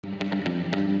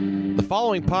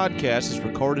following podcast is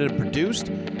recorded and produced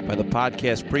by the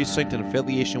Podcast Precinct in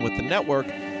affiliation with the network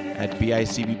at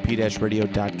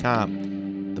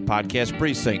bicbp-radio.com. The Podcast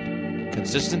Precinct.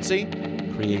 Consistency,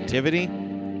 creativity,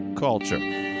 culture.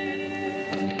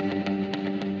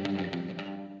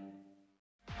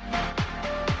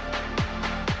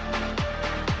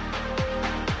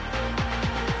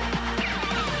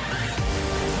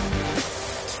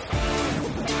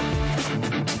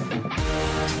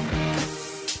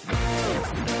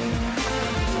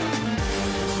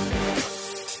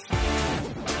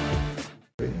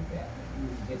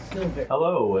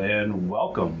 Hello and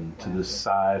welcome to the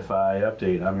Sci-Fi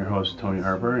Update. I'm your host, Tony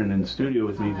Harper, and in studio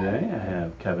with me today I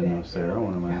have Kevin Nocera,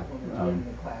 one of my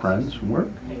friends from work.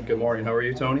 Good morning. How are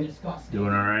you, Tony?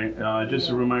 Doing all right. Just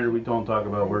a reminder, we don't talk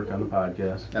about work on the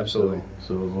podcast. Absolutely.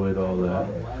 So avoid all that.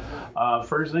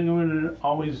 First thing I'm going to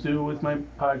always do with my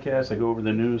podcast, I go over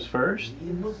the news first.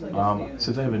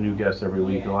 Since I have a new guest every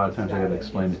week, a lot of times I got to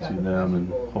explain it to them,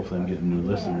 and hopefully I'm getting new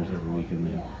listeners every week, and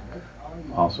they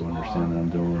also understand that I'm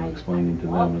doing a little explaining to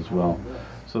them as well.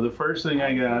 So the first thing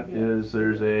I got is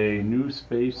there's a new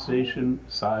space station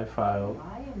sci-fi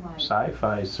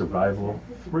survival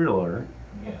thriller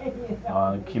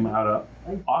came out of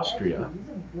Austria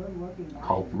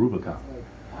called Rubicon.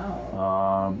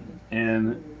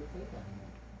 And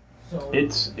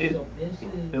it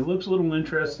looks a little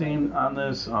interesting on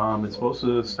this. It's supposed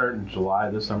to start in July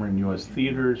this summer in U.S.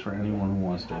 theaters for anyone who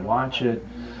wants to watch it.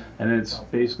 And it's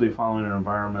basically following an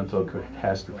environmental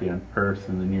catastrophe on Earth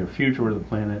in the near future where the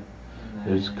planet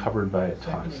is covered by a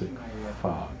toxic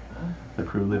fog. The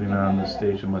crew living on the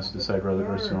station must decide whether to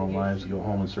risk their own lives to go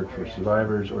home and search for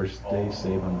survivors or stay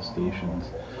safe on the station's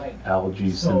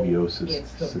algae symbiosis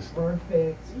system.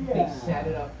 They set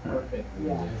it up perfect.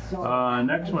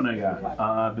 Next one I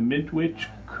got, the Midwich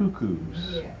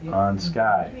Cuckoos on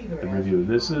Sky, the review.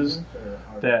 This is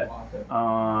that,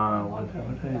 why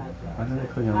did I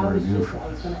click on the review for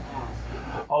this?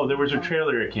 Oh, there was a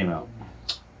trailer that came out.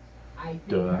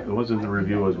 It wasn't the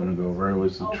review I was going to go over, it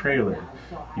was the trailer.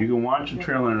 You can watch the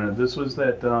trailer, and this was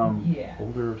that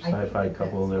older sci-fi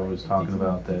couple that was talking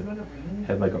about that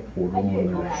had like a portal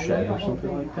in their shed or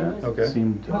something like that. Okay. It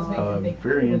seemed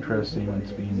very interesting when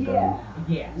it's being done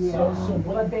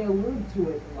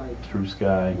through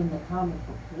Sky.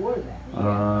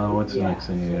 What's the next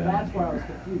thing you got? That's where I was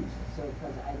confused.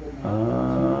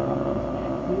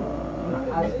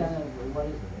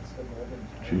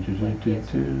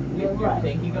 You're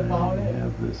thinking about it?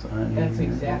 Have this on That's here.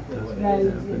 exactly what it Have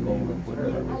is. the name of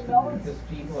whatever it was. Because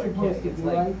people are kidding. It's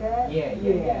like,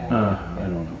 yeah. I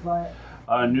don't know.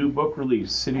 A new book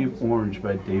release, City of Orange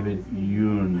by David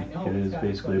Yoon. It is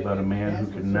basically about a man who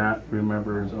could not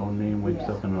remember his own name, wakes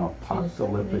up in an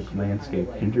apocalyptic landscape,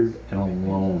 injured and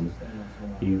alone.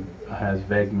 He has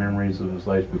vague memories of his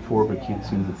life before, but can't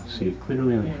seem to see it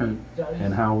clearly in the current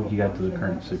and how he got to the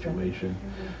current situation.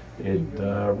 It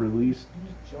released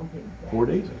 4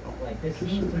 days ago, just so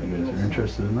if you guys are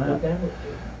interested in that.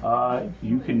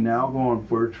 You can now go on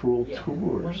virtual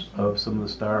tours of some of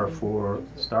the Star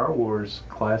Wars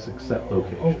classic set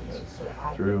locations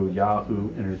through Yahoo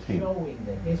Entertainment.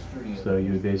 So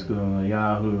you basically go on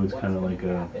Yahoo, it's kind of like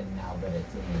a,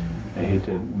 I hate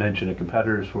to mention a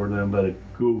competitors for them, but a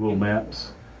Google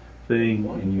Maps thing,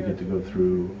 and you get to go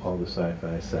through all the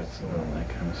sci-fi sets and all that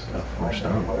kind of stuff for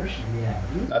Star Wars.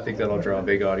 I think that'll draw a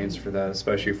big audience for that,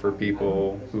 especially for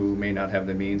people who may not have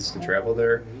the means to travel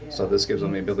there. So this gives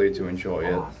them the ability to enjoy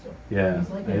it. Yeah,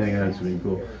 I think that's really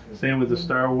cool. Same with the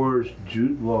Star Wars.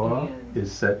 Jude Law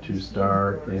is set to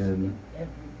star in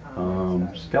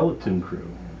Skeleton Crew,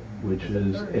 which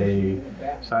is a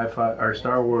sci-fi or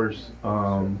Star Wars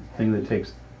thing that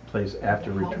takes place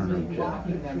after Return of Jedi.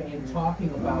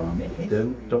 They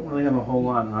don't really have a whole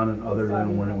lot on it other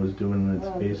than when it was doing. It's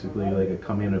basically like a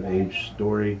coming of age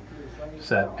story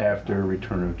set after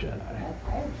Return of Jedi.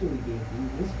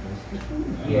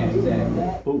 Yeah, exactly.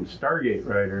 Oh, Stargate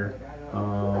writer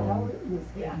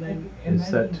is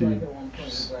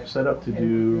set up to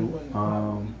do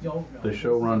the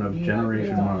showrun of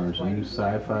Generation Mars, a new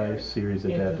sci-fi series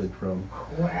adapted from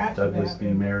Douglas D.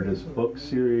 Meredith's book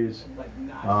series.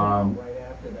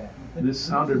 This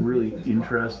sounded really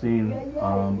interesting.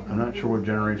 I'm not sure what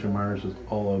Generation Mars is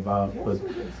all about, but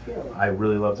I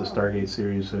really love the Stargate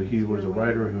series. So he was a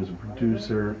writer, he was a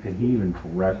producer, and he even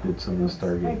directed some of the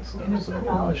Stargate stuff. So I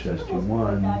watched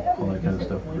SG-1, all that kind of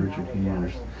stuff with Richard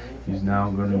Hears. He's now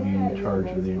going to be in charge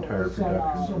of the entire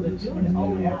production of this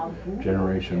new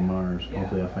Generation Mars.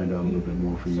 Hopefully I'll find out a little bit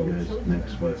more for you guys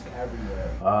next week.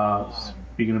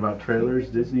 Speaking about trailers,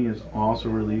 Disney has also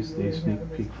released a sneak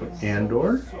peek for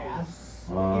Andor.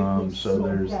 So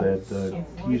there's that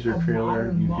teaser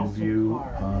trailer you can view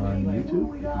on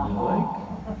YouTube if you like.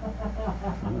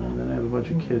 And then I have a bunch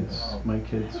of kids, my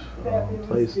kids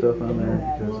play stuff on there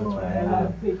because that's what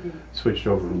I switched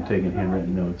over from taking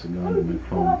handwritten notes and going to my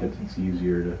phone because it's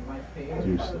easier to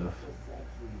do stuff.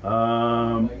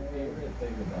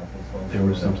 There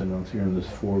was something else here in this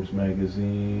Forbes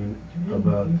magazine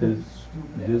about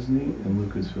Disney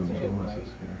and Lucasfilm. So what's this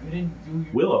here?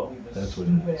 Willow, that's what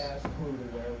it is.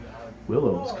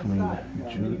 Willow is coming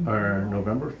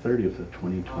November 30th of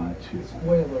 2022. So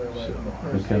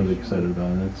I'm kind of excited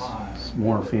about it. It's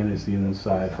more fantasy than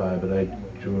sci-fi, but I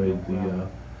enjoyed the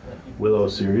Willow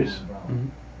series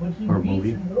or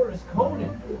movie.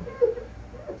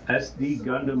 SD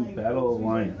Gundam Battle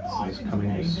Alliance is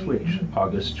coming to Switch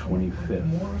August 25th.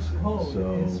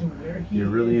 So you're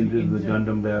really into the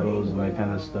Gundam battles and that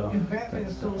kind of stuff. That's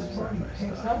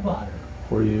sci-fi stuff.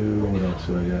 For you, what else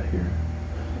do I got here?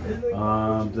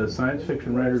 The Science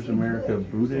Fiction Writers America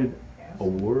booted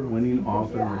award-winning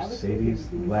author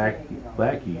Mercedes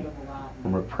Lackey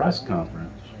from a press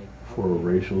conference for a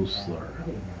racial slur.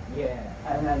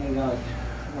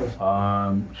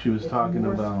 She was talking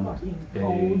about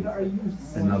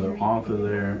another author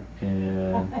there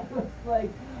and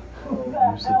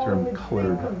used the term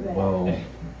colored while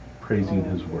praising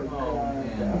his work.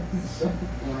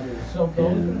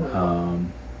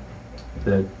 And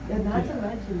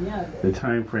the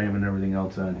time frame and everything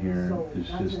else on here is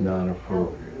just not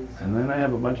appropriate. And then I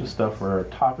have a bunch of stuff for our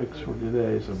topics for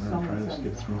today, so I'm going to try to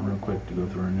skip through real quick to go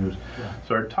through our news.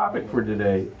 So our topic for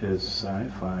today is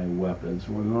sci-fi weapons.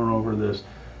 We're going over this.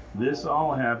 This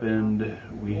all happened,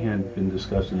 we had been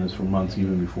discussing this for months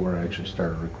even before I actually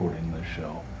started recording this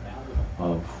show.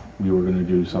 We were going to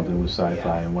do something with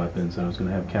sci-fi and weapons, and I was going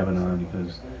to have Kevin on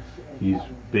because he's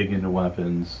big into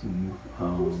weapons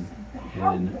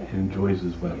and enjoys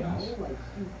his weapons,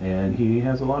 and he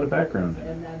has a lot of background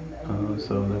in it.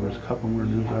 So there was a couple more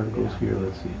news articles here.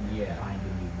 Let's see.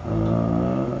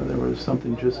 There was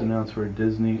something just announced for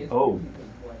Disney.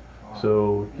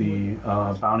 So the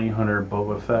bounty hunter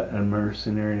Boba Fett and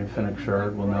mercenary and Fennec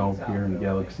Shard will now appear in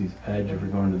Galaxy's Edge if you're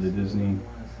going to the Disney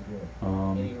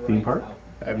theme park.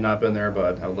 I've not been there,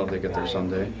 but I would love to get there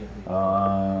someday.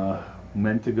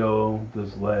 Meant to go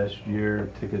this last year.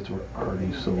 Tickets were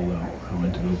already sold out. I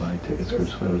went to go buy tickets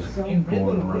because I was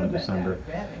going around December,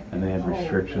 and they had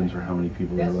restrictions for how many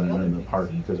people were allowed in the park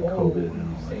because of COVID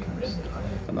and all that kind of stuff.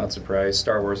 I'm not surprised.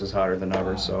 Star Wars is hotter than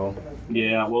ever, so.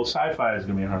 Yeah, well, sci-fi is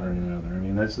going to be hotter than ever. I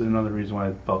mean, that's another reason why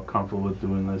I felt comfortable with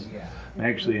doing this. I'm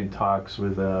actually in talks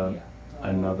with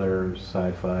another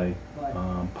sci-fi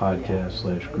podcast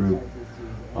 / group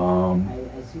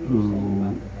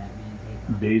who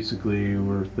basically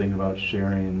we're thinking about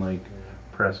sharing like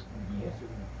press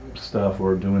stuff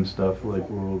or doing stuff like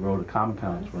where we'll go to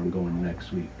Comic-Cons where I'm going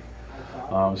next week.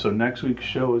 So next week's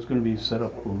show is going to be set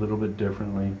up a little bit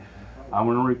differently. I'm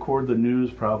going to record the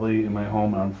news probably in my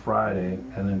home on Friday,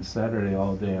 and then Saturday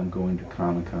all day I'm going to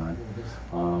Comic-Con.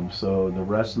 So the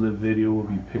rest of the video will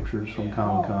be pictures from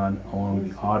Comic-Con along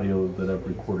with the audio that I've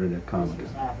recorded at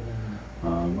Comic-Con.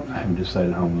 I haven't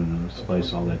decided how I'm going to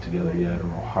splice all that together yet or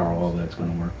how all that's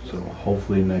going to work. So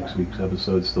hopefully next week's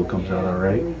episode still comes out all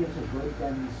right.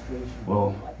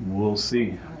 Well, we'll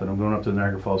see. But I'm going up to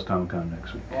Niagara Falls Comic-Con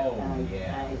next week.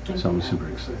 So I'm super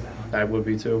excited. I would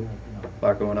be too. A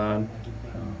lot going on.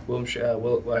 I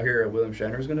hear William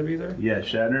Shatner's going to be there? Yeah,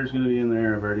 Shatner's going to be in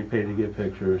there. I've already paid to get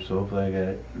pictures. So hopefully I get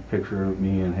a picture of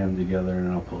me and him together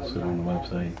and I'll post it on the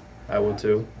website. I would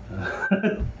too.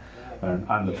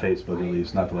 On the Facebook at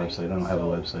least, not the website. I don't have a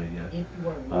website yet.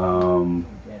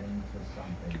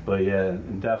 But yeah,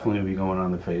 definitely will be going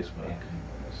on the Facebook.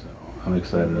 So I'm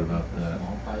excited about that.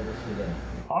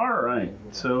 All right,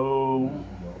 so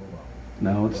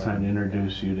now it's time to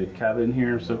introduce you to Kevin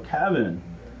here. So Kevin,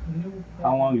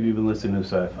 how long have you been listening to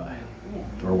sci-fi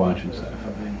or watching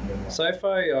sci-fi?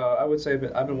 Sci-fi, I would say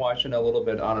I've been watching a little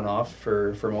bit on and off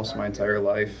for most of my entire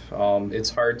life. It's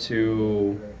hard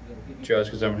to judge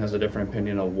because everyone has a different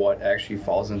opinion of what actually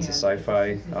falls into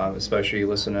sci-fi, especially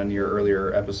listening to your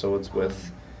earlier episodes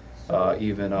with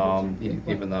even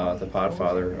the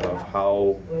Podfather of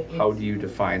how do you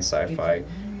define sci-fi?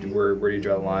 Where do you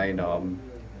draw the line?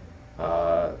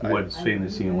 What's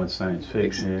fantasy and what's science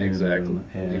fiction?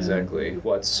 Exactly.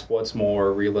 What's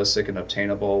more realistic and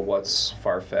obtainable? What's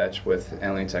far-fetched with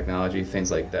alien technology?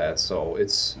 Things like that. So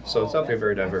it's definitely a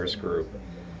very diverse group.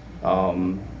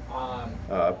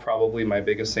 Probably my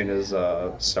biggest thing is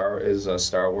Star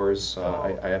Wars.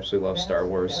 I absolutely love Star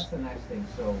Wars.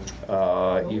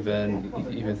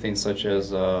 Even things such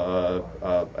as I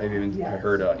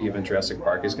heard even Jurassic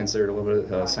Park is considered a little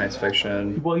bit science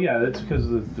fiction. Well, yeah, that's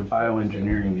because of the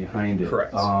bioengineering behind it.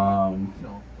 Correct.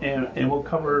 And we'll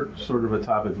cover sort of a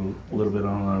topic a little bit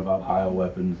on about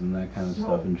bioweapons and that kind of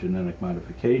stuff and genetic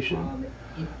modification.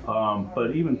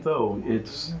 But even though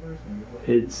it's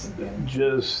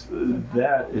just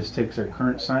that takes our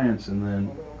current science and then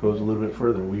goes a little bit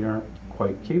further. We aren't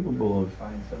quite capable of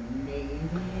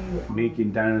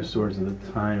making dinosaurs at the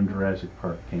time Jurassic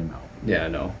Park came out. Yeah, I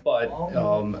know. But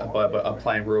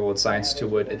applying real world science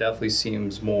to it, it definitely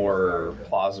seems more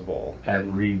plausible.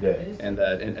 Every day.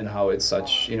 And how it's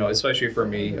such, especially for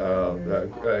me,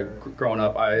 growing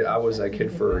up, I was that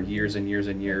kid for years and years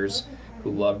and years who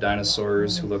loved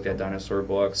dinosaurs, who looked at dinosaur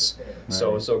books.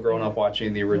 Right. So growing up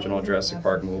watching the original Jurassic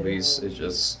Park movies, it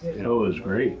just it was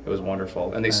great. It was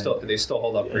wonderful, and they still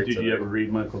hold up great. Did you ever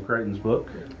read Michael Crichton's book?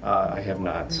 I have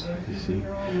not. You see,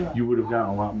 you would have gotten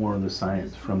a lot more of the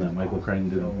science from that. Michael Crichton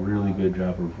did a really good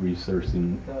job of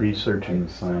researching the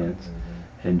science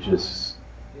and just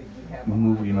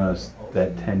moving us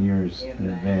that 10 years in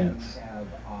advance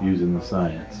using the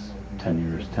science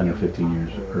 10 or 15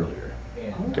 years earlier.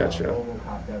 Gotcha. All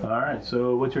right,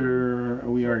 so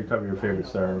we already covered your favorite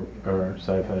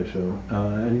sci-fi show.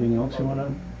 Anything else you want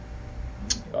to?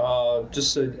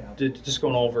 Just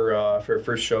going over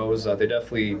for shows, they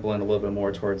definitely blend a little bit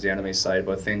more towards the anime side,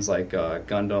 but things like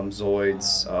Gundam,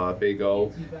 Zoids, Big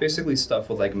O, basically stuff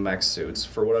with like mech suits.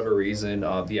 For whatever reason,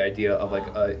 the idea of like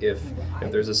if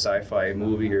there's a sci-fi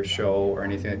movie or show or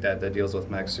anything like that deals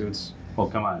with mech suits. Well,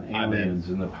 come on, aliens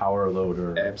and the power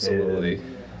loader. Absolutely.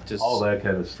 Just all that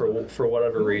kind of stuff. For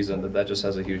whatever reason, that just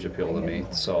has a huge appeal to me.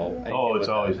 So it's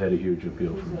always had a huge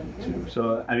appeal for me too.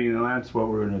 So I mean, that's what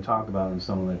we're going to talk about in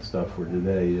some of that stuff for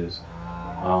today is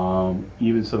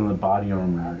even some of the body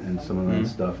armor and some of that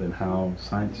stuff and how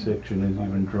science fiction has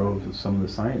even drove some of the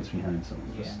science behind some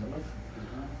of this stuff,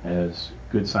 as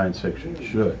good science fiction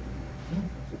should.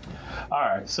 All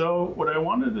right, so what I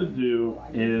wanted to do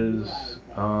is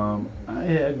I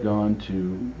had gone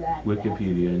to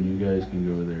Wikipedia, and you guys can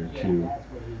go there too,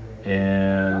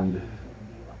 and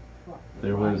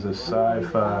there was a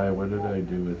sci-fi, what did I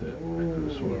do with it?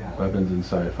 Weapons and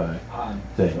sci-fi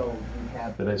thing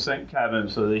that I sent Kevin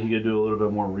so that he could do a little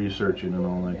bit more researching and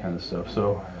all that kind of stuff.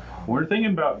 So when we're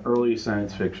thinking about early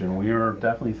science fiction, we are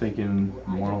definitely thinking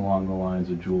more along the lines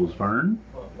of Jules Verne,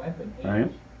 right?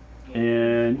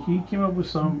 And he came up with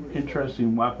some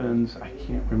interesting weapons. I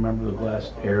can't remember the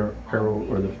blast arrow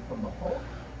or the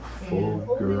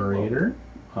fulgurator.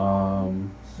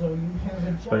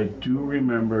 But I do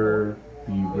remember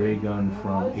the ray gun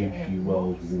from H.G.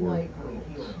 Wells' War.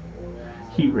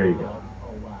 Heat ray gun.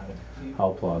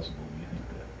 How plausible do you think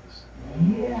that is?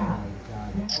 Yeah.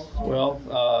 Well,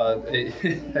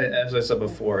 as I said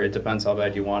before, it depends how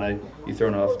bad you want it. You throw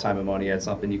enough time and money at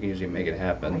something, you can usually make it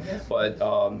happen. But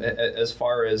as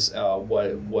far as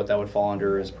what that would fall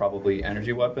under is probably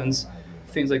energy weapons.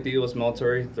 Things like the U.S.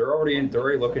 military, they're already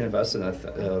looking to invest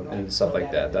in stuff like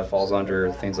that. That falls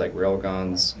under things like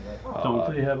railguns.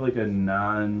 Don't they have like a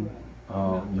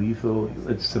non-lethal?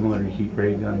 It's similar to heat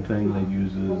ray gun thing that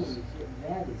uses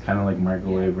kind of like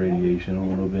microwave radiation a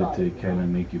little bit to kind of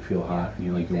make you feel hot and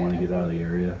you want to get out of the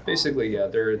area. Basically, yeah.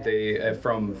 They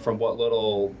from what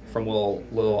little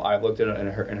I've looked at it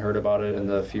and heard about it, and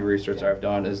the few research I've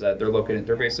done is that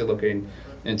they're basically looking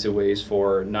into ways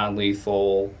for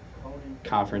non-lethal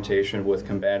confrontation with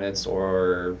combatants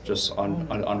or just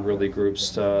unruly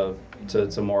groups to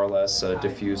more or less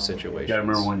diffuse situations. Yeah, I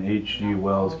remember when H.G.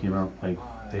 Wells came out, like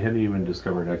they hadn't even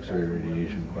discovered X-ray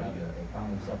radiation quite yet.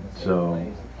 So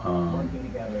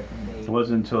it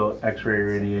wasn't until X-ray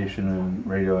radiation and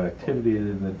radioactivity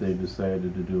that they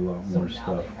decided to do a lot more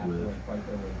stuff with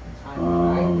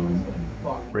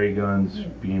ray guns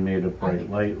being made of bright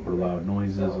light or loud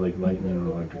noises like lightning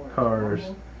or electric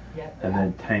cars, and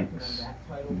then tanks,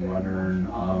 modern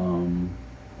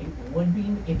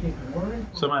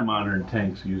semi-modern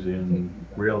tanks using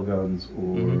rail guns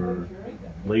or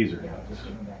laser guns.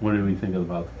 What do we think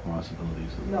about the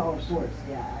possibilities of those?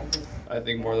 I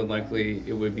think more than likely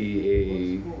it would be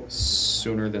a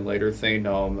sooner than later thing.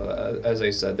 As I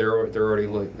said, they're already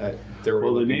looking at.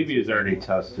 Well, the Navy has already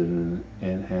tested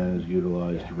and has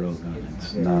utilized a rail gun.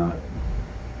 It's not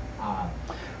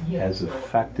as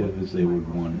effective as they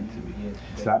would want it to be.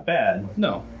 It's not bad.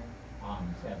 No.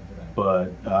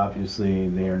 But obviously,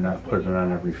 they are not putting it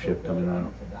on every ship coming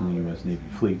out in the U.S. Navy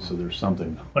fleet, so there's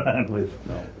something going on with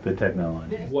the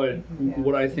technology.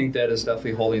 What I think that is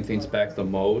definitely holding things back the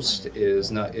most is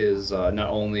not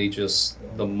only just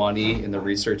the money and the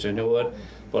research into it,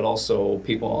 but also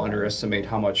people underestimate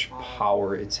how much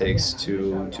power it takes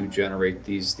to generate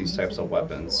these types of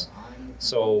weapons.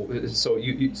 So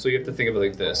you have to think of it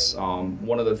like this.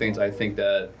 One of the things I think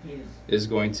that is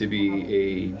going to be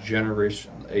a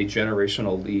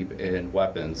generational leap in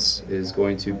weapons is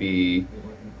going to be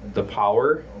the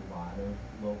power,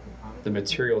 the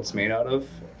material it's made out of,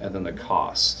 and then the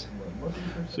cost.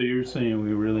 So you're saying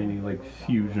we really need like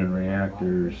fusion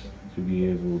reactors to be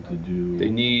able to do?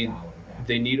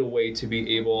 They need a way to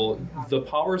be able. The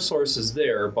power source is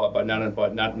there, but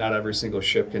not every single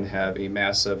ship can have a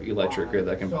massive electric grid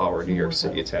that can power New York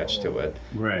City attached to it.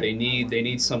 Right. They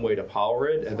need some way to power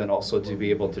it, and then also to be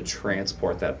able to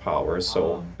transport that power.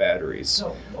 So batteries.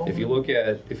 If you look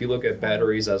at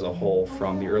batteries as a whole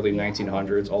from the early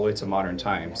 1900s all the way to modern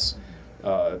times,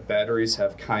 batteries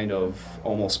have kind of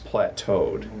almost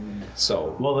plateaued.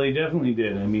 So. Well, they definitely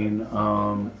did. I mean.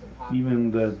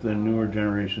 Even the newer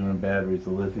generation of batteries, the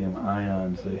lithium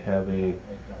ions, they have a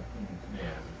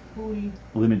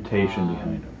limitation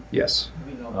behind them. Yes.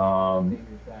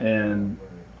 And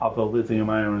although lithium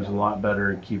ion is a lot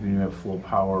better at keeping you at full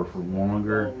power for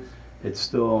longer, it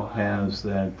still has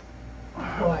that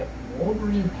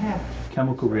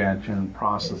chemical reaction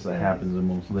process that happens in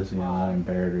most lithium ion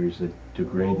batteries that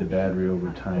degrade the battery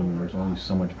over time, and there's only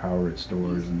so much power it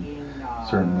stores and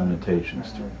certain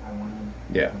limitations to it.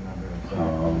 Yeah.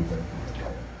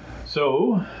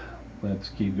 So let's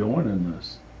keep going in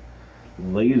this.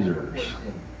 Lasers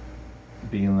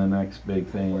being the next big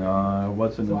thing. It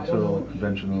wasn't until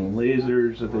invention of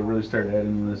lasers that they really started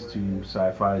adding this to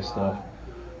sci-fi stuff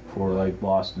for like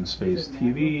Lost in Space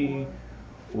TV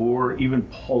or even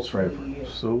pulse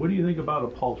rifles. So what do you think about a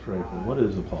pulse rifle? What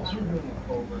is a pulse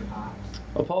rifle?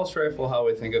 A pulse rifle, how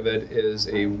I think of it, is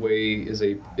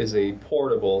a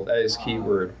portable, that is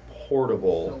keyword,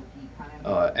 portable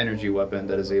energy weapon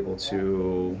that is able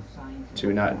to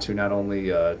not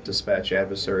only dispatch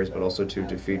adversaries but also to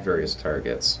defeat various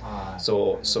targets.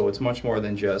 So it's much more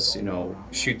than just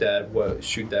shoot that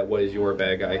what is your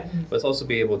bad guy, but it's also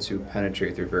be able to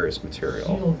penetrate through various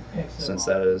material. Since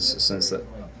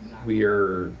we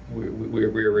are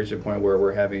reaching a point where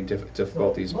we're having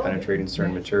difficulties penetrating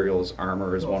certain materials.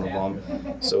 Armor is one of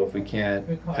them. So if we can't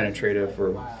penetrate it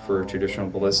for traditional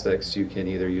ballistics, you can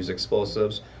either use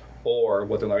explosives, or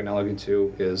what they're now looking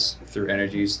to is through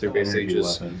energies, through basically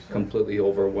just completely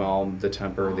overwhelm the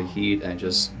temper, the heat, and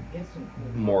just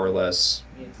more or less,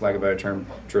 lack of a better term,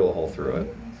 drill a hole through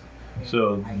it.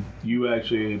 So you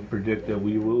actually predict that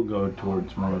we will go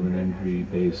towards more of an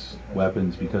energy-based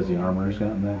weapons because the armor has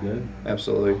gotten that good?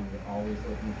 Absolutely.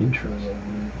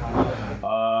 Interesting.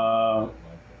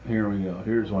 Here we go.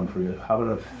 Here's one for you. How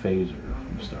about a phaser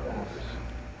from Star Wars?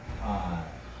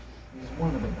 It's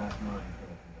one of the best minds.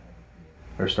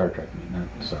 Or Star Trek, not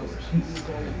Star Wars.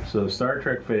 So Star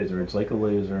Trek phaser, it's like a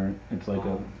laser, it's like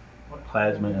a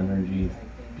plasma energy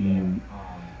beam.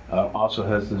 Also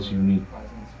has this unique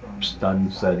stun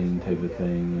setting type of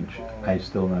thing, which I'm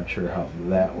still not sure how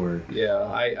that works. Yeah,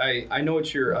 I know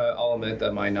what you're. I'll admit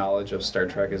that my knowledge of Star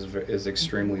Trek is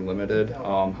extremely limited.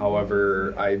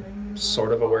 However, I'm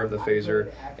sort of aware of the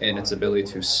phaser and its ability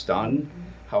to stun.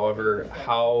 However,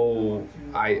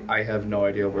 I have no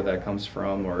idea where that comes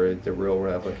from or the real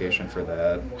application for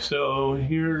that. So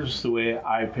here's the way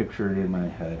I pictured it in my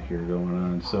head here going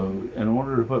on. So in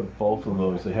order to put both of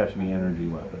those, they have to be energy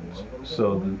weapons.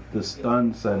 So the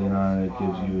stun setting on it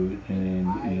gives you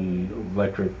an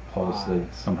electric pulse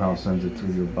that somehow sends it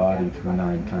through your body through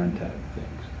non-contact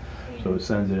things. So it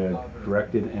sends a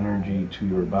directed energy to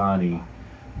your body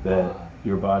that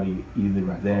your body either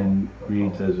then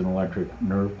reads as an electric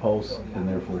nerve pulse and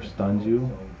therefore stuns you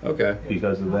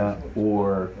because of that,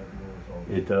 or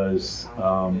it does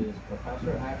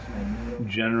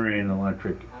generate an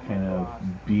electric kind of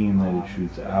beam that it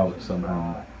shoots out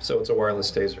somehow. So it's a wireless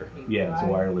taser. Yeah, it's a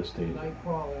wireless taser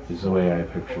is the way I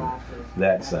picture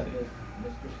that setting.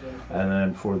 And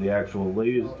then for the actual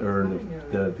laser, or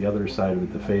the other side of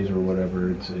it, the phaser or whatever,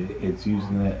 it's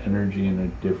using that energy in a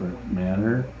different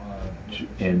manner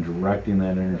and directing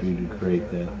that energy to create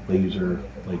that laser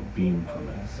like beam from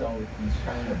it,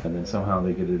 and then somehow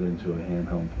they get it into a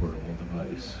handheld portable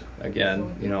device.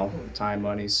 Again, time,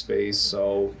 money, space.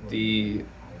 So the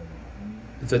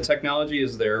technology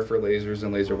is there for lasers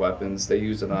and laser weapons. They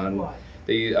use it on.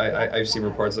 I've seen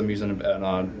reports of them using it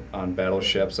on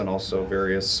battleships and also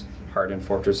various harden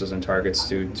fortresses and targets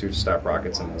to stop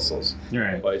rockets and missiles.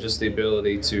 Right. But just the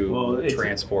ability to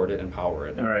transport it and power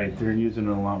it. All right, they're using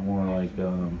it a lot more like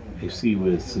a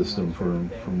CWIS system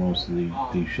for most of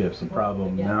these ships. The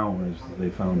problem now is they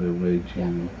found a way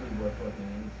to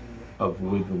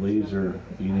avoid the laser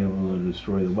being able to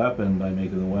destroy the weapon by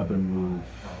making the weapon move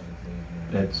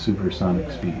at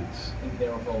supersonic speeds.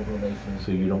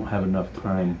 So you don't have enough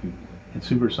time. It's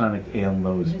supersonic and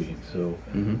low speed. So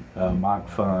Mach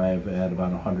 5 at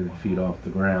about 100 feet off the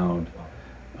ground,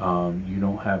 you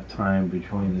don't have time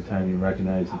between the time you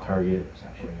recognize the target,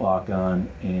 lock on,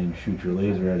 and shoot your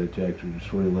laser at it to actually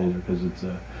destroy the laser, because it's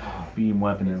a beam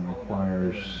weapon and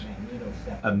requires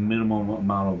a minimum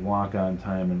amount of lock-on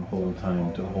time and hold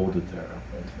time to hold it there.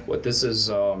 What this is,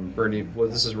 Bernie,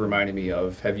 what this is reminding me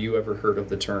of, have you ever heard of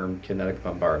the term kinetic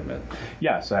bombardment?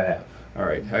 Yes, I have. All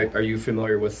right. Are you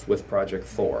familiar with Project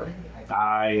Thor?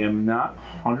 I am not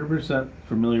 100%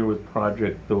 familiar with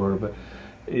Project Thor, but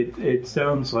it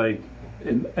sounds like,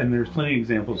 and there's plenty of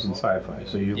examples in sci-fi.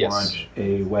 So you launch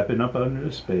a weapon up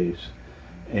into space,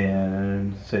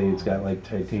 and say it's got like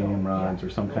titanium rods or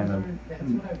some kind of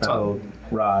metal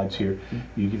rods here.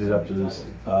 You get it up to this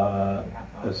a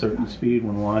certain speed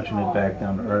when launching it back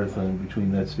down to Earth, and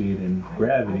between that speed and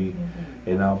gravity,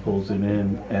 it now pulls it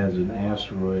in as an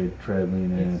asteroid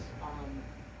traveling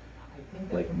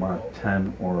at like Mach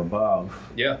 10 or above.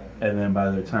 Yeah. And then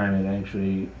by the time it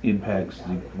actually impacts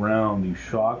the ground, the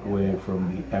shock wave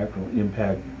from the actual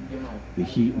impact, the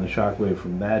heat and the shock wave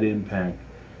from that impact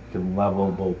can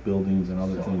level both buildings and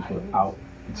other things without,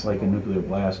 it's like a nuclear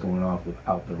blast going off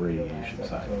without the radiation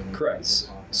side. Correct.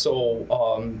 So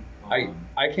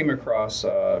I came across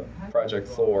Project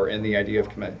Thor and the idea of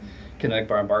kinetic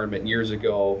bombardment years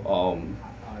ago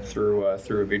through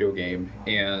a video game,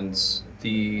 and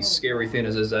the scary thing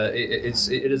is that it is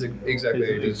exactly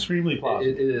it's extremely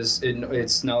plausible.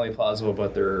 It's not only plausible,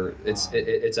 but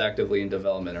it's actively in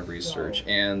development and research.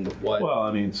 And what? Well,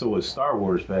 I mean, so was Star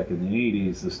Wars back in the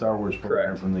 '80s. The Star Wars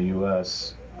program from the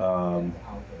U.S. I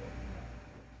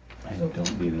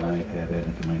don't need an iPad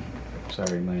added to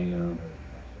my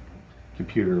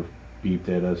computer beeped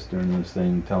at us during this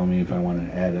thing, telling me if I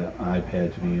wanted to add an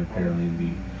iPad to me. Apparently,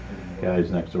 the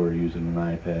guys next door are using an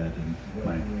iPad, and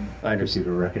my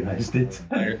computer recognized it.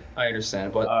 I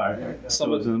understand, but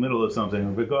so it's in the middle of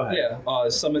something. But go ahead. Yeah,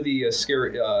 some of the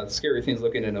scary things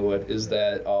looking into it is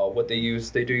that what they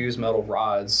do use metal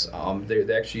rods.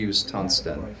 They actually use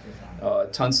tungsten.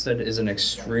 Tungsten is an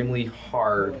extremely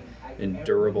hard and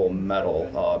durable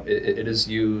metal. It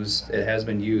has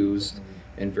been used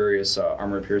in various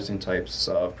armor-piercing types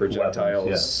of projectiles,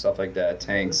 weapons, stuff like that,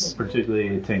 tanks.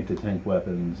 Particularly tank-to-tank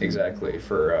weapons. Exactly,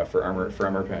 for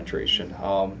armor penetration.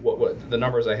 What the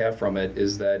numbers I have from it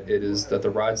is that the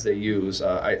rods they use.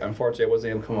 Unfortunately, I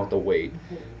wasn't able to come up with the weight,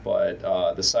 but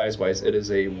the size-wise, it is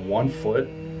a 1 foot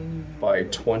by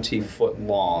 20 foot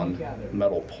long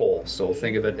metal pole. So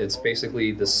think of it, it's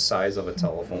basically the size of a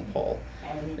telephone pole,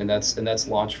 and that's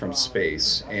launched from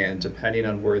space. And depending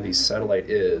on where the satellite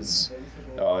is,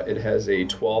 it has a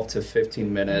 12 to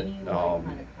 15 minute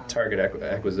target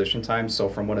acquisition time. So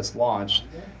from when it's launched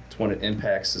to when it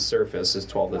impacts the surface is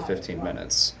 12 to 15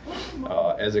 minutes.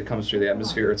 As it comes through the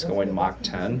atmosphere, it's going Mach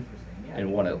 10,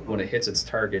 and when it hits its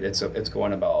target, it's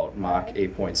going about Mach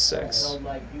 8.6.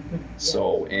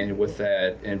 So, and with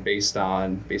that, and based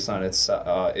on its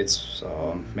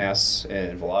mass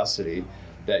and velocity,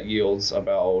 that yields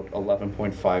about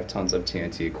 11.5 tons of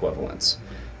TNT equivalents.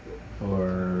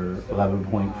 Or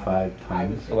 11.5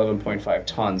 tons. 11.5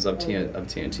 tons of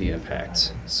TNT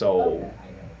impact. So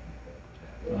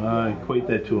equate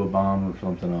that to a bomb or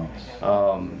something else.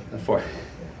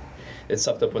 It's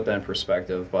tough to put that in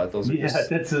perspective, but those are it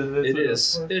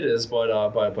is.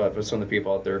 But some of the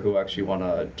people out there who actually want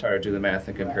to try to do the math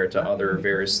and compare it to other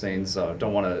various things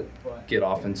don't want to get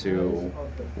off into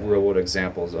real world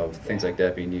examples of things like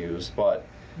that being used. But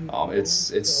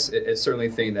it's certainly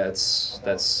a thing that's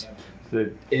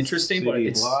interesting. But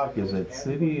it's block. Is it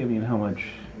city? I mean, how much?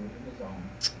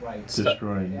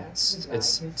 Destroying.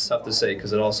 It's tough to say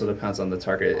because it also depends on the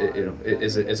target.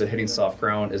 Is it hitting soft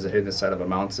ground? Is it hitting the side of a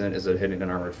mountain? Is it hitting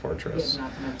an armored fortress?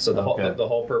 So the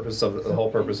whole purpose of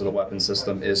the weapon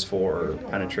system is for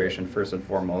penetration first and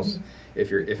foremost. If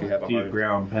you have a deep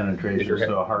ground penetration,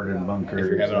 so a hardened bunker. If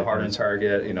you're having a hardened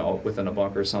target, within a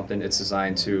bunker or something, it's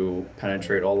designed to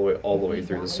penetrate all the way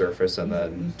through the surface and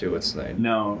then do its thing.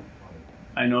 Now,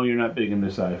 I know you're not big into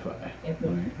sci-fi, right?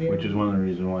 Which is one of the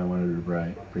reasons why I wanted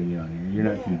to bring you on here.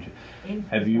 You're not huge.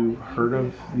 Have you heard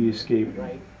of the Escape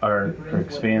or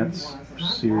Expanse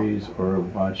series, or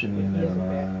watching it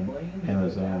on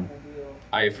Amazon?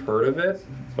 I've heard of it,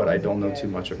 but I don't know too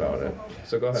much about it.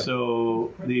 So go ahead.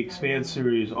 So the Expanse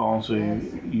series also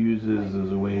uses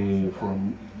as a way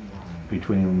from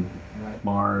between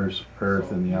Mars,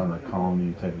 Earth, and the outer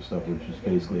colony type of stuff, which is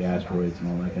basically asteroids and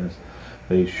all that kind of stuff.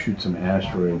 They shoot some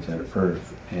asteroids at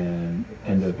Earth and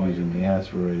end up using the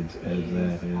asteroids as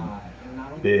that,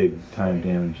 and big time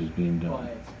damage is being done.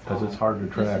 Because it's hard to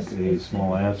track a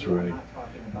small asteroid,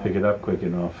 pick it up quick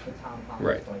enough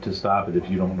Right. to stop it if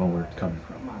you don't know where it's coming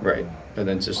from. Right. And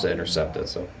then just to intercept it.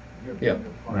 So, yeah.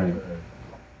 Right.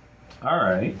 All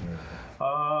right.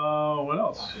 What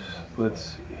else? Let's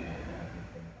see.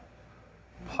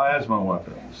 Plasma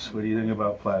weapons. What do you think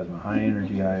about plasma? High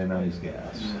energy ionized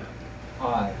gas.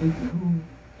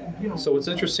 So what's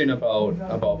interesting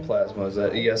about plasma is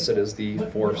that yes, it is the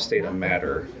fourth state of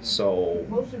matter. So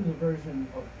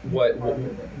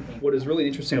what is really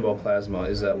interesting about plasma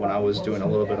is that when I was doing a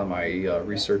little bit of my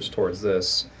research towards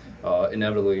this,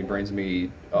 inevitably brings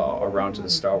me around to the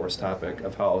Star Wars topic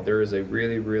of how there is a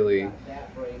really, really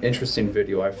interesting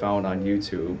video I found on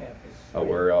YouTube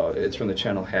where it's from the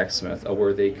channel Hacksmith,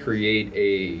 where they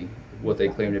create what they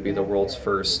claim to be the world's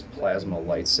first plasma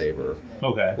lightsaber.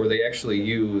 Okay. Where they actually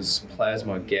use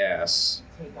plasma gas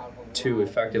to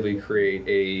effectively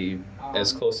create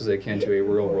as close as they can to a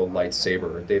real-world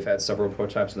lightsaber. They've had several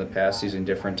prototypes in the past using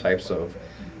different types of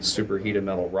superheated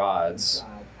metal rods,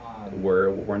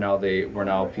 where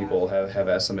now people have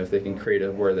asked them if they can create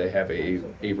it where they have a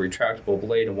retractable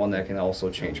blade and one that can also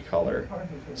change color,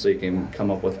 so you can come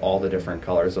up with all the different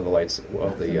colors of the lights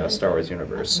of the Star Wars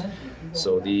universe.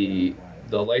 So the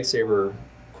lightsaber,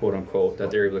 quote unquote,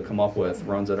 that they're able to come up with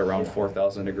runs at around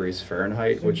 4,000 degrees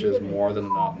Fahrenheit, which is more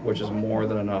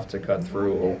than enough to cut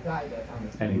through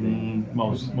anything.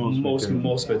 Most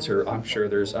of it are. I'm sure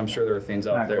there are things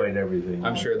out there. Not quite everything.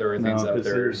 I'm sure there are things out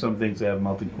there. There's some things that have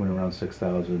melting point around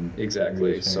 6,000.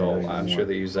 Exactly. So I'm sure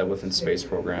they use that within space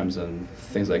programs and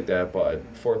things like that. But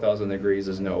 4,000 degrees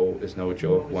is no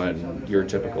joke when your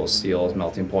typical steel's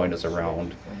melting point is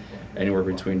around anywhere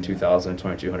between 2,000 and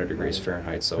 2,200 degrees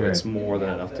Fahrenheit. So it's more than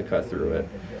enough to cut through it.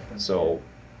 So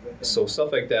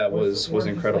stuff like that was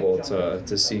incredible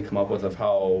to see come up with of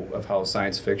how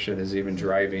science fiction is even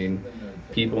driving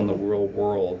people in the real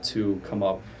world to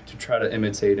try to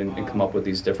imitate and come up with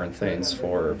these different things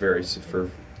for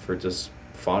just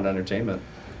fun entertainment.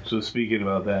 So speaking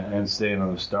about that and staying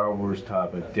on the Star Wars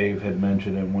topic, Dave had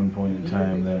mentioned at one point in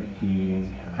time that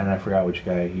and I forgot which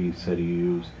guy he said he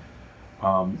used,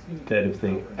 that if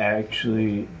they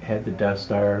actually had the Death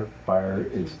Star fire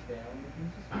its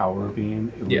power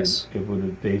beam, it would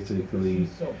have basically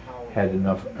had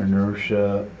enough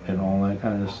inertia and all that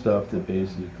kind of stuff to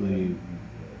basically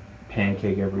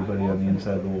pancake everybody on the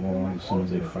inside of the wall as soon as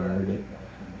they fired it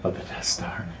of the Death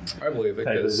Star. I believe it,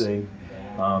 type of thing.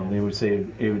 They would say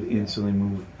it would instantly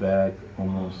move back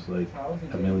almost like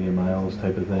a million miles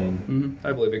type of thing. Mm-hmm.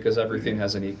 I believe it because everything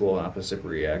has an equal and opposite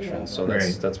reaction. So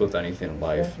that's with anything in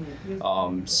life.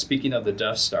 Speaking of the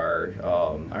Death Star,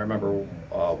 I remember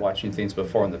watching things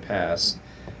before in the past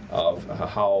of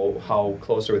how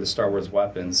close are the Star Wars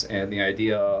weapons, and the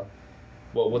idea.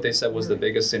 Well, what they said was the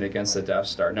biggest thing against the Death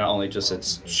Star, not only just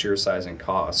its sheer size and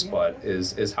cost, but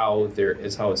is how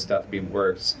its death beam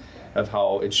works. Of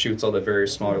how it shoots all the very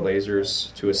smaller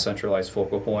lasers to a centralized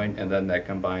focal point, and then that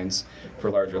combines for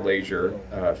laser,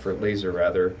 of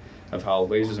how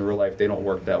lasers in real life, they don't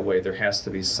work that way. There has to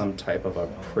be some type of a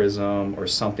prism or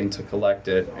something to collect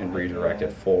it and redirect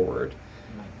it forward.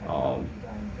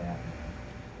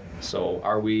 So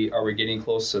are we getting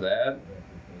close to that?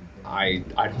 I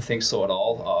don't think so at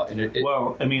all.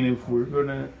 Well, I mean, if we're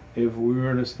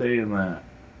gonna stay in that,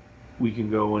 we can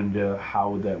go into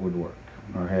how that would work.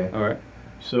 Okay. All right.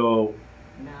 So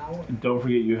don't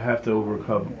forget, you have to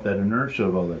overcome that inertia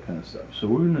of all that kind of stuff. So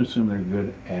we're going to assume they're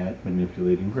good at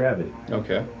manipulating gravity.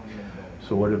 Okay.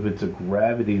 So what if it's a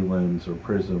gravity lens or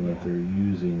prism that they're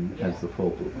using as the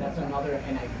focal point? That's another,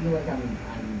 and I feel like I'm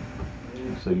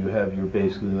So you have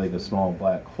basically like a small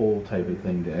black hole type of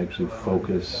thing to actually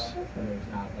focus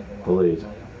the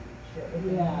laser.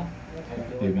 Yeah.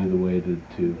 Maybe the way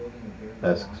to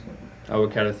best explain. I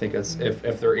would kind of think it's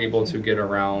if they're able to get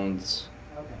around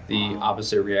the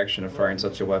opposite reaction of firing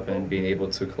such a weapon, being able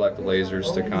to collect the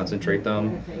lasers to concentrate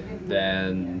them,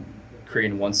 then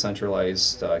creating one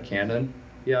centralized cannon.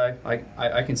 Yeah,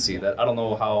 I can see that. I don't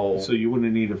know how. So you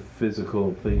wouldn't need a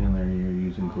physical thing in there. You're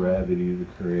using gravity to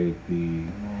create the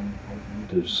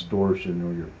distortion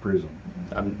or your prism.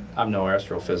 I'm no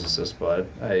astrophysicist, but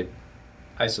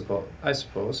I I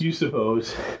suppose. You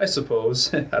suppose. I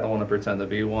suppose. I don't want to pretend to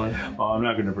be one. Oh, I'm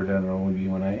not going to pretend to be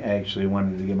one. I actually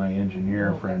wanted to get my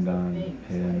engineer friend on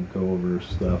and go over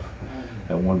stuff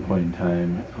at one point in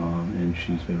time, and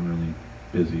she's been really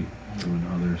busy doing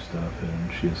other stuff,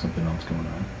 and she has something else going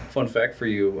on. Fun fact for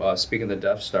you, speaking of the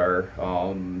Death Star,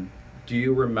 do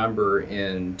you remember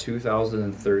in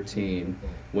 2013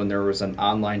 when there was an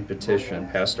online petition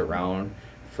passed around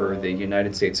for the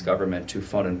United States government to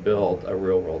fund and build a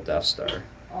real-world Death Star?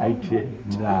 I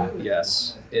did not.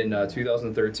 Yes. In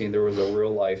 2013, there was a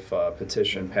real-life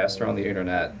petition passed around the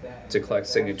internet to collect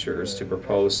signatures to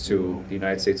propose to the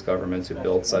United States government to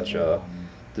build such a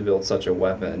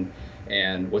weapon.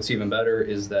 And what's even better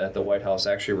is that the White House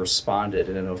actually responded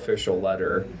in an official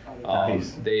letter.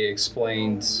 Nice. They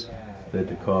explained That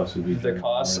the cost would be the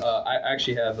cost. I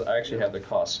actually have the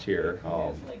cost here.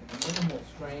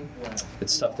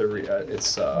 It's tough to read.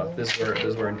 This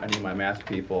is where I need my math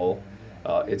people.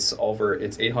 It's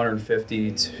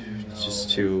 850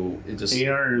 to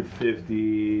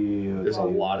 850. There's a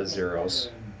lot of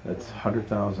zeros. That's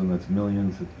 100,000. That's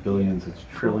millions. It's billions. It's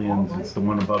trillions. It's the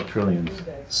one above trillions.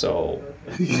 So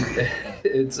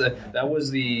it's that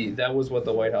was what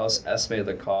the White House estimated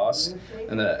the cost,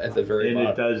 and at the very bottom,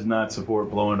 it does not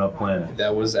support blowing up planets.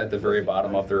 That was at the very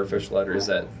bottom of their official letter. Is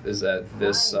that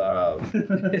this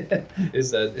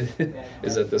is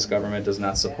that this government does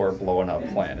not support blowing up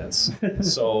planets.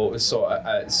 So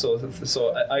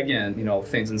again,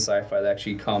 things in sci-fi that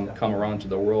actually come around to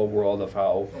the real world of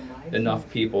how enough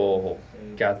people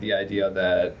got the idea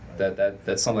that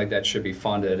something like that should be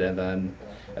funded, and then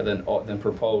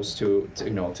proposed to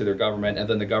their government, and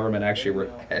then the government actually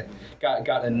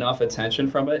got enough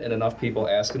attention from it and enough people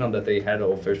asking them that they had to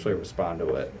officially respond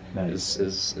to it. Nice.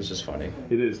 Is just funny.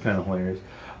 It is kind of hilarious.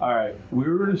 All right, we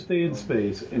were going to stay in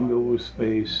space and go with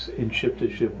space and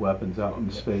ship-to-ship weapons out in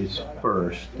space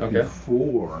first, Okay.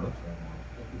 before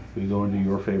we go into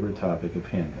your favorite topic of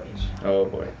handguns. Oh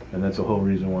boy. And that's the whole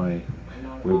reason why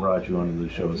we brought you onto the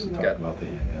show, is to talk about the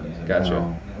handguns and Gotcha.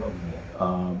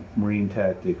 how Marine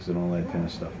tactics and all that kind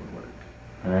of stuff would work.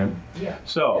 All right.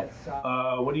 So,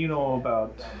 what do you know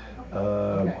about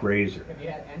Grazer?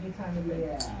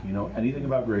 You know anything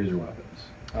about Grazer weapons?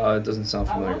 It doesn't sound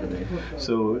familiar to me.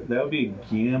 So that would be a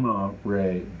gamma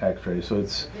ray X-ray. So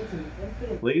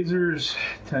lasers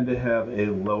tend to have a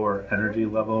lower energy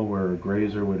level, where a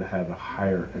Grazer would have a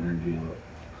higher energy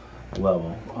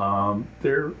level.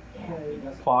 They're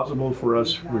plausible for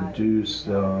us to reduce.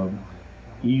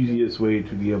 Easiest way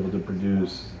to be able to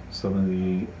produce some of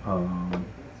the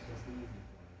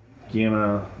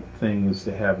gamma things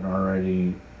to have an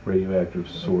already radioactive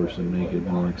source and make it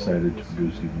more excited to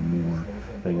produce even more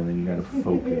thing, and then you got to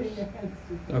focus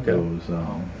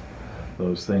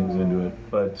those things into it.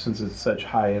 But since it's such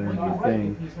high energy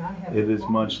thing, it is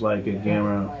much like a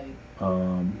gamma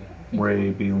ray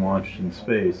being launched in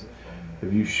space.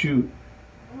 If you shoot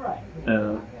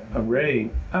a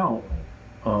ray out,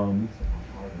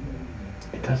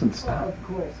 it doesn't stop.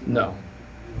 No.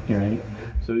 Right?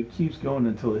 So it keeps going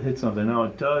until it hits something. Now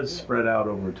it does spread out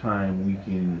over time,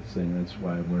 weakening this thing. That's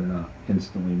why we're not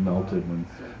instantly melted when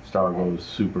star goes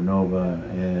supernova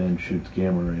and shoots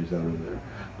gamma rays out of there.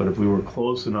 But if we were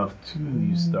close enough to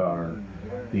the star,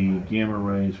 the gamma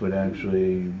rays would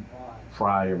actually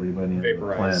fry everybody on the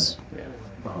planet. Yeah.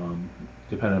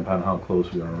 Depending upon how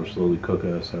close we are, or slowly cook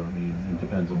us. I mean, it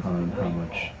depends upon how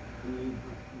much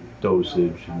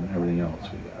dosage and everything else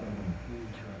we got.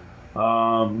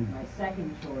 My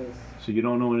second choice. So you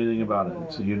don't know anything about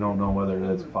it. So you don't know whether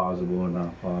that's plausible or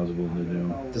not plausible to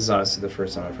do. This is honestly the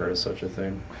first time I've heard of such a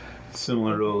thing.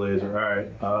 Similar to a laser. All right.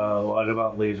 What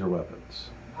about laser weapons?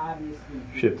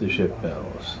 Ship-to-ship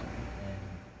battles.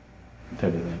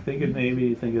 Type of thing.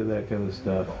 Think of that kind of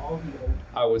stuff.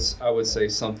 I would say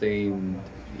something.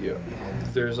 Yeah,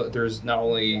 there's not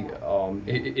only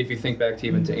if you think back to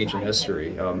even to ancient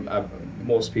history,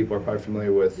 most people are probably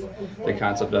familiar with the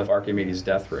concept of Archimedes'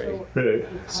 death ray. Right.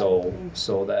 So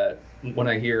that when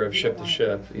I hear of ship to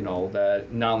ship, that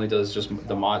not only does just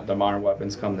the modern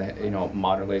weapons come to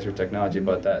modern laser technology,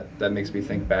 but that makes me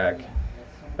think back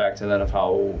to that of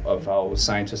how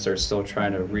scientists are still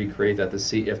trying to recreate that to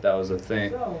see if that was a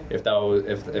thing, if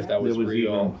that was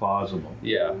real. Even plausible.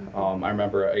 Yeah, I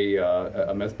remember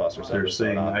a MythBusters. They're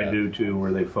saying I do too,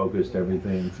 where they focused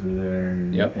everything through there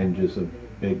and just a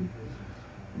big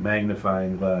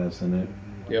magnifying glass, and it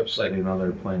Yep, studying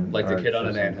other planets. Like the kid on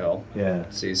an anthill. Yeah.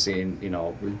 So you've seen,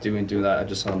 doing that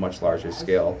just on a much larger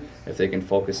scale. If they can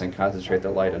focus and concentrate the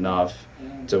light enough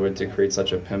to create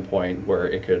such a pinpoint where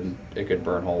it could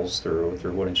burn holes through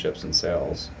wooden ships and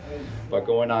sails. But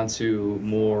going on to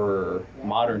more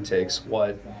modern takes,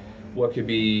 what could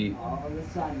be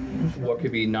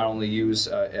not only used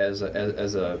as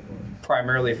a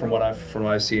primarily from what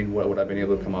I've seen, what I've been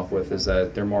able to come up with is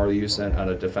that they're more used on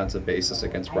a defensive basis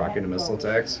against rocket and missile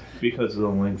attacks. Because of the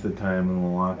length of time and the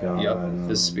lockout. Yep,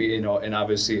 the speed, and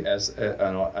obviously as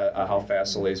how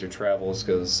fast the laser travels,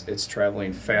 because it's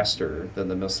traveling faster than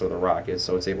the missile or the rocket,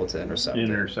 so it's able to intercept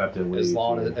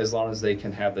it. As long as they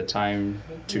can have the time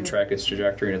to track its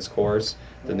trajectory and its course,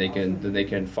 then they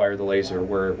can fire the laser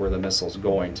where the missile's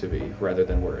going to be, rather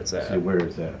than where it's at. See where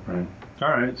it's at, right? All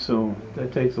right, so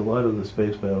that takes a lot of the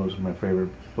space battles, my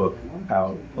favorite book,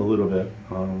 out a little bit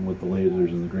with the lasers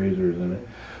and the grazers in it.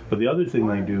 But the other thing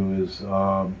they do is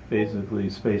basically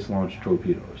space launch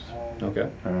torpedoes. Okay.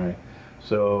 All right.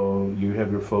 So you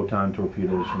have your photon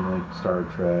torpedoes from like Star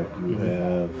Trek. You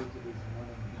have.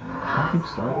 I don't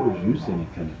think Star Wars used any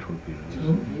kind of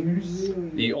torpedoes.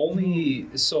 The only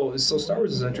so Star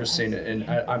Wars is interesting, and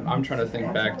I'm trying to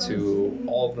think back to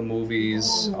all of the movies,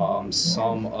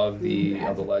 some of the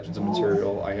Legends of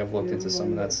material. I have looked into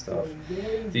some of that stuff.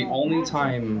 The only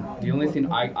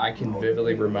thing I can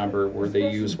vividly remember where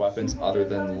they used weapons other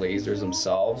than lasers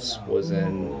themselves was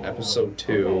in Episode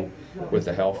 2 with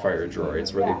the Hellfire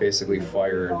droids, where they basically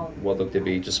fired what looked to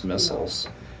be just missiles.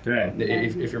 Right.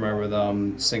 If you remember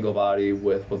them, single body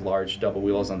with large double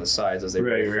wheels on the sides as they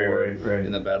rolled forward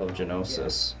in the Battle of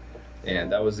Geonosis.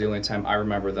 And that was the only time I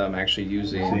remember them actually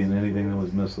using anything that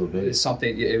was missile based.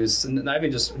 It was not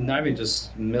even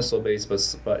just missile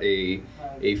based, but a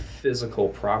physical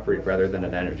property rather than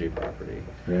an energy property.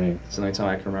 Right. It's the only time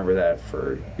I can remember that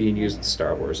for being used in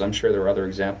Star Wars. I'm sure there are other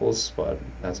examples, but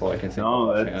that's all I can think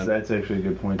of. No, that's actually a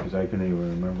good point, because I couldn't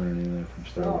even remember any of that from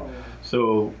Star Wars.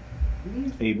 So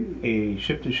a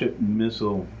ship-to-ship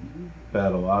missile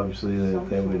battle, obviously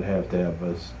that would have to have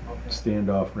a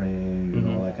standoff range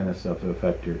and all that kind of stuff to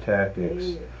affect your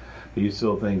tactics. But you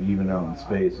still think even out in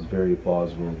space is very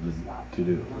plausible to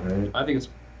do, right? I think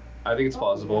it's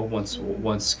plausible once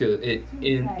it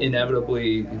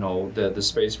inevitably, the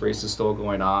space race is still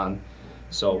going on.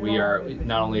 So we are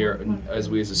not only as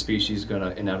we as a species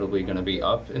inevitably going to be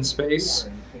up in space.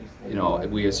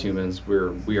 We as humans,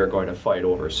 we are going to fight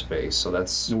over space. So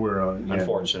that's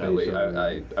unfortunately.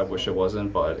 I wish it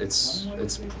wasn't, but it's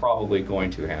probably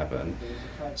going to happen.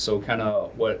 So kind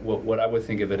of what I would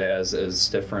think of it as is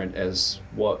different as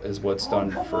what's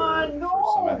done for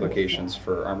some applications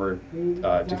for armor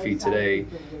defeat today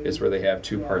is where they have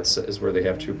two-part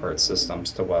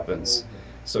systems to weapons.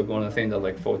 So going to things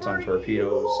like photon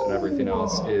torpedoes and everything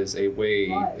else is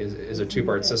a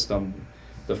two-part system.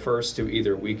 The first to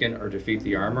either weaken or defeat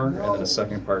the armor, and then the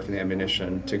second part for the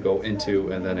ammunition to go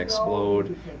into and then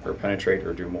explode or penetrate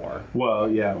or do more. Well,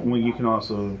 yeah. Well, you can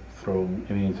also throw,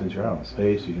 since you're out in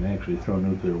space, you can actually throw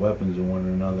nuclear weapons at one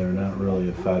another and not really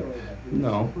affect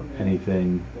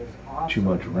anything too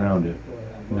much around it.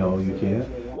 No, you can't?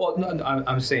 Well, no,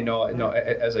 I'm saying no.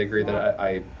 As I agree that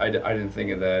I didn't think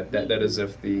of that. That is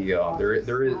if the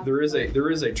there is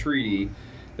a treaty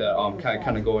that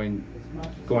kind of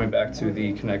going back to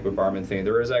the Connect with Barman thing.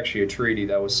 There is actually a treaty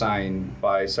that was signed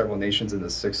by several nations in the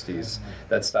 60s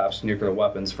that stops nuclear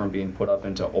weapons from being put up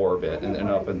into orbit and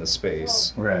up into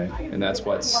space. Right. And that's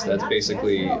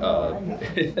basically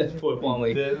put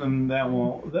bluntly. That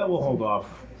will hold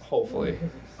off. Hopefully.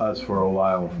 Us for a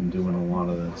while from doing a lot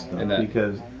of that stuff,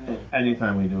 because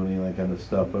anytime we do any of that kind of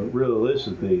stuff, but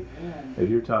realistically, if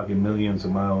you're talking millions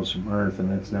of miles from Earth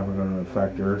and it's never going to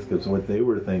affect Earth, because what they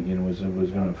were thinking was it was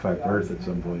going to affect Earth at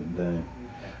some point in time.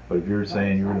 But if you're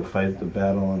saying you're going to fight the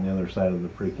battle on the other side of the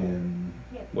freaking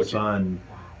sun,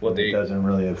 it doesn't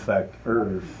really affect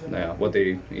Earth. Yeah, what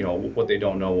they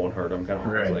don't know won't hurt them, kind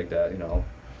of things like that,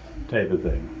 type of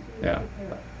thing. Yeah.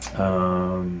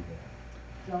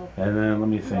 And then let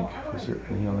me think. Was there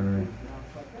any other?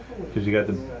 Because you got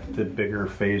the bigger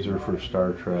phaser for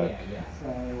Star Trek.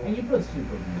 I think it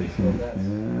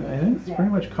pretty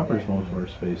much covers most of our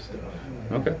space stuff.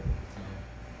 Okay.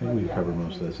 I think we've covered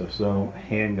most of that stuff. So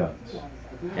handguns.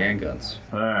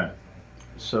 All right.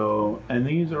 So, and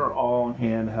these are all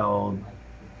handheld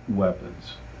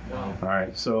weapons. All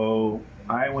right. So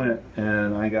I went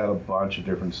and I got a bunch of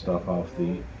different stuff off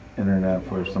the internet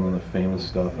for some of the famous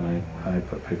stuff, and I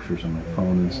put pictures on my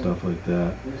phone and stuff like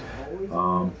that.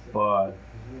 But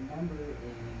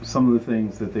some of the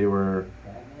things that they were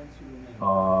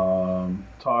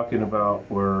talking about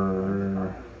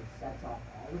were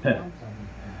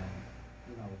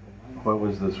What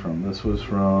was this from? This was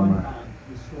from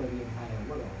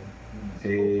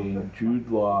a Jude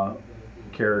Law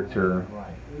character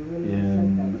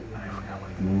in, I forgot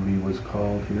what the movie was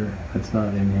called here. It's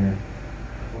not in here.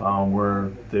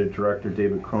 Where the director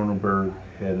David Cronenberg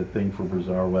had a thing for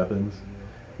bizarre weapons,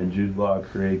 and Jude Law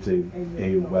creates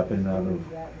a weapon out of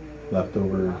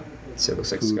leftover So it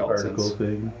looks like food skeletons. particle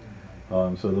thing.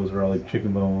 So those are all like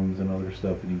chicken bones and other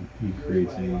stuff, and he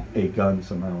creates a gun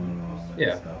somehow and all that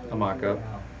Yeah, stuff. a mock-up.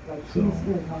 So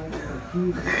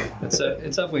It's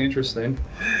definitely interesting.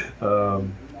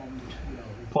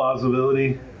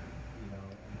 Plausibility.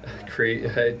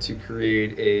 To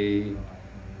create a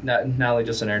not only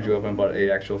just an energy weapon, but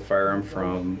a actual firearm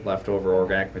from leftover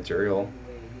organic material.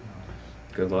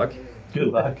 Good luck. Good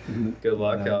luck. Good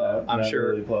luck. I'm Not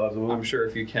sure. really plausible. I'm sure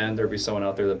if you can, there'll be someone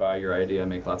out there that buy your idea and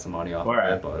make lots of money off All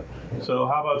right. of it. But So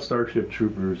how about Starship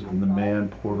Troopers and the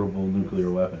man-portable nuclear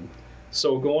weapon?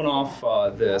 so going off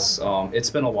this, it's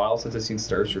been a while since I've seen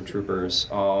Starship Troopers.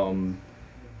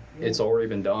 It's already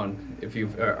been done.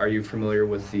 Are you familiar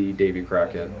with the Davy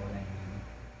Crockett?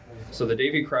 So the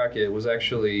Davy Crockett was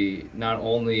actually not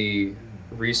only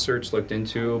research looked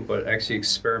into, but actually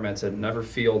experimented, never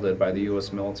fielded by the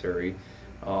U.S. military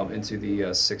into the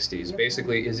 60s.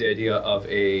 Basically, is the idea of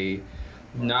a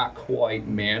not quite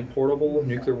man-portable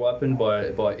nuclear weapon,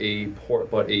 but a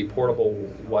portable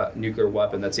nuclear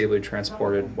weapon that's able to be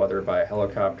transported, whether by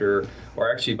helicopter or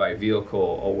actually by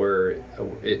vehicle, where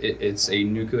it's a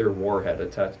nuclear warhead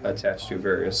attached to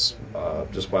various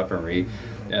just weaponry.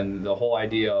 And the whole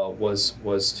idea was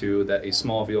to that a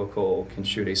small vehicle can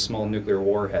shoot a small nuclear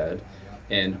warhead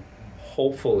and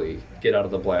hopefully get out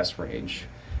of the blast range,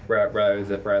 rather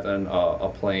than a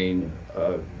plane.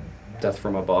 Death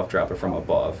from above, drop it from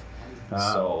above.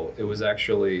 So it was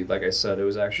actually, like I said, it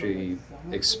was actually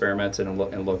experimented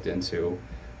and looked into.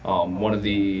 One of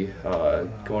the,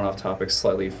 going off topic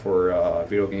slightly for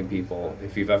video game people,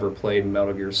 if you've ever played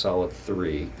Metal Gear Solid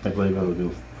 3, I believe it would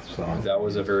be solid. that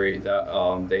was a very,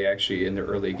 they actually, in the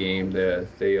early game, they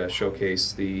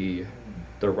showcased the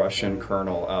Russian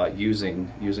colonel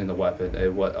using the weapon.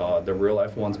 The real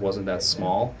life ones wasn't that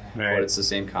small, Right. but it's the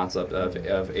same concept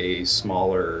of a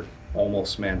smaller,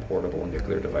 almost man-portable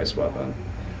nuclear device weapon.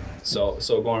 So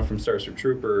going from Starship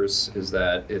Troopers is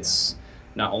that it's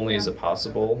not only is it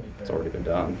possible, it's already been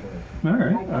done. All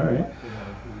right.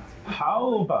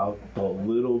 How about the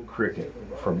little cricket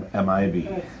from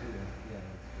MIB?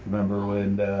 Remember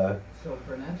when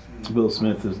Will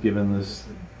Smith is given this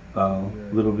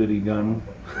little bitty gun?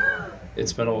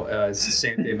 It's been it's the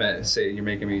same thing. Say you're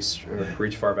making me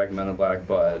reach far back in Men in Black,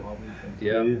 but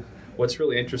yeah. What's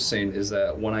really interesting is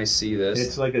that when I see this,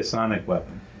 It's like a sonic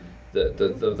weapon.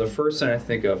 the first thing I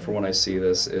think of for when I see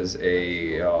this is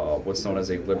a what's known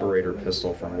as a Liberator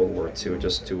pistol from World War II,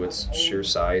 just to its sheer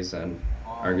size and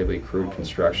arguably crude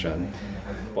construction.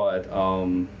 But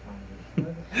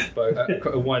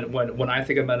when I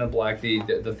think of Men in Black,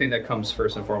 the thing that comes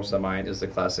first and foremost to mind is the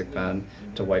classic pen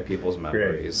to wipe people's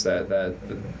memories. That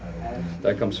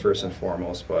comes first and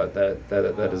foremost. But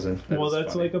that isn't. Well, is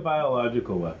that's funny. like a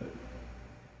biological weapon,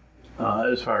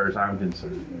 as far as I'm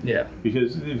concerned. Yeah.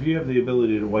 Because if you have the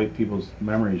ability to wipe people's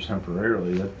memories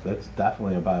temporarily, that's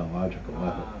definitely a biological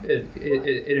weapon.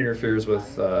 It interferes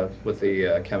with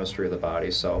the chemistry of the body,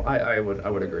 so I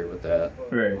would agree with that.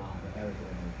 Right.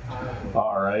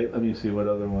 All right. Let me see what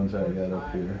other ones I got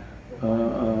up here.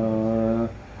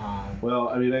 Well,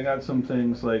 I mean, I got some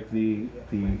things like the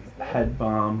head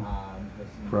bomb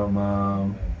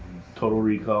from Total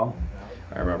Recall.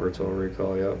 I remember Total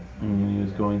Recall. Yep. And he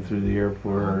was going through the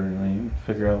airport, and they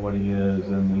figure out what he is,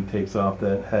 and he takes off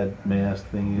that head mask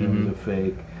thing. It was a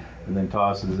fake, and then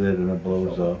tosses it, and it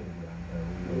blows up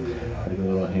like a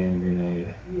little hand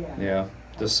grenade. Yeah.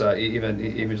 Just even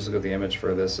just look at the image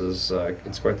for this is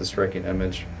it's quite the striking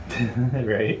image.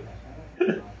 Right.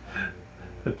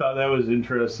 I thought that was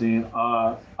interesting.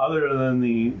 Other than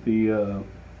the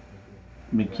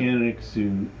mechanics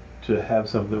to have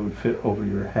something that would fit over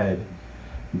your head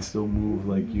and still move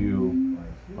like you,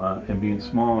 and being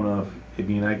small enough, I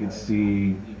mean, I could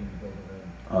see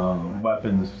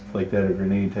weapons like that, a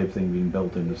grenade type thing, being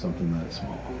built into something that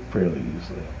small fairly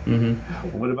easily.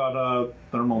 Mm-hmm. What about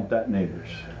thermal detonators?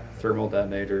 Thermal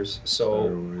detonators.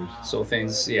 So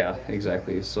things. Yeah,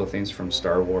 exactly. So things from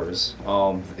Star Wars.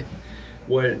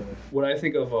 What I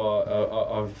think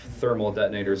of thermal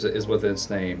detonators is within its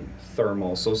name,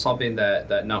 thermal. So something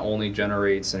that not only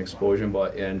generates an explosion,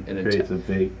 but an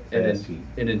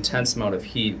intense amount of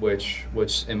heat, which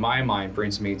in my mind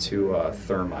brings me to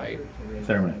thermite.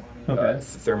 Thermite.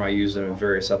 Thermite used in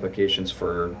various applications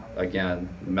for, again,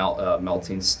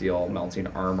 melting steel, melting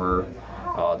armor.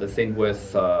 The thing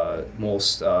with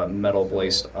most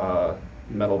metal-based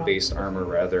armor,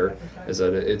 rather, is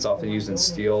that it's often used in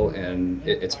steel, and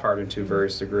it's hardened to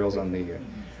various degrees on the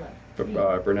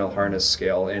Brinell hardness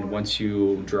scale. And once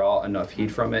you draw enough heat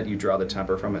from it, you draw the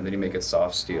temper from it, and then you make it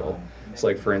soft steel. So,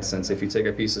 like, for instance, if you take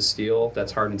a piece of steel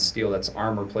that's hardened steel, that's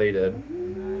armor plated,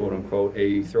 quote unquote,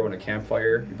 you throw in a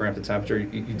campfire, you bring up the temperature,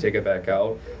 you take it back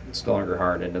out, it's no longer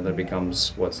hardened, and then it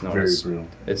becomes what's known as brittle.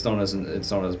 It's known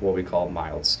as what we call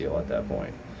mild steel at that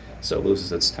point. So it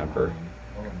loses its temper.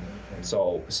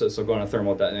 So going to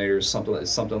thermal detonators,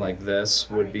 something like this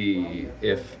would be,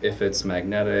 if it's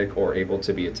magnetic or able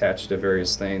to be attached to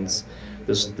various things,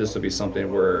 this would be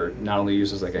something where not only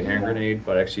used as like a hand grenade,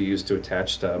 but actually used to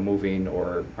attach to moving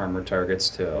or armored targets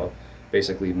to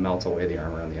basically melt away the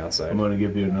armor on the outside. I'm going to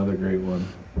give you another great one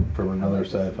from another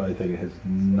sci-fi thing. It has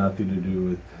nothing to do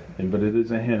with, but it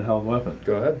is a handheld weapon.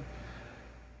 Go ahead.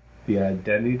 The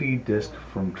identity disc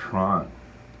from Tron.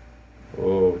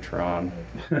 Oh, Tron.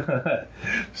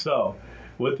 So,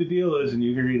 what the deal is, and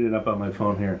you can read it up on my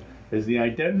phone here, is the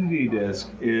identity disc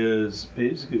is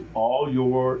basically all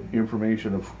your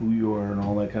information of who you are and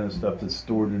all that kind of stuff that's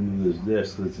stored into this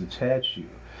disc that's attached to you.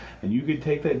 And you can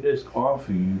take that disc off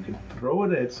of you, you can throw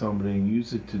it at somebody and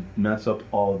use it to mess up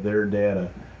all their data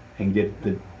and get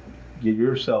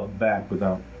yourself back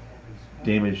without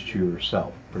damage to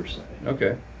yourself, per se.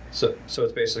 Okay. So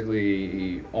it's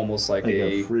basically almost like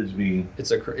a frisbee.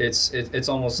 It's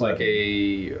almost like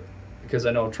a, because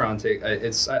I know Tron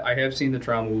I have seen the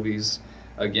Tron movies.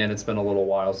 Again, it's been a little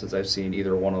while since I've seen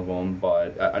either one of them,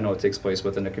 but I know it takes place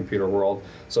within the computer world.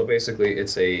 So basically,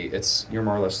 you're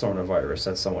more or less throwing a virus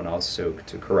at someone else to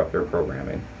corrupt their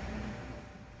programming.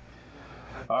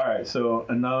 All right, so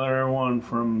another one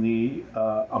from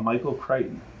a Michael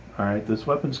Crichton. All right, this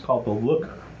weapon's called the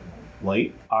Looker,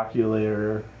 light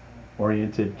ocular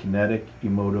oriented kinetic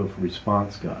emotive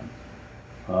response gun.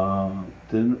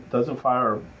 Doesn't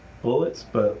fire bullets,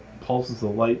 but pulses the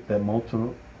light that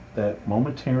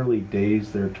momentarily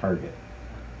daze their target,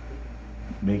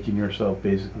 making yourself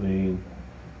basically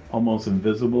almost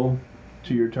invisible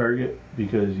to your target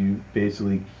because you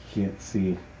basically can't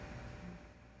see.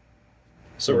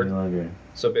 So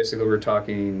basically, are we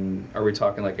talking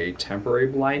like a temporary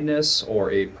blindness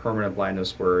or a permanent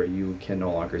blindness where you can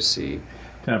no longer see?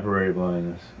 Temporary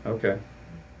blindness. Okay.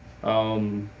 What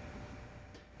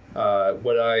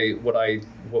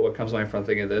comes to mind from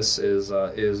thinking of this is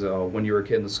when you were a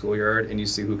kid in the schoolyard and you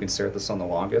see who can stare at the sun the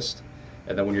longest,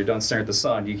 and then when you're done staring at the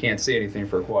sun, you can't see anything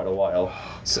for quite a while.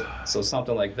 So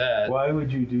something like that. Why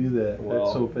would you do that? Well,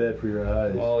 that's so bad for your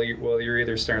eyes. Well, you're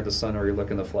either staring at the sun or you're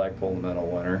looking at the flagpole in the middle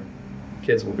of winter.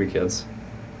 Kids will be kids.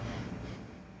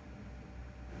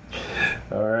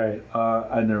 All right,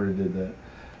 I never did that.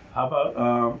 How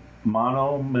about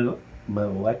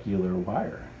monomolecular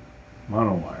wire?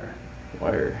 Monowire.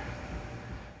 Wire.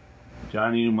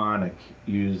 Johnny Mnemonic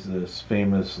used this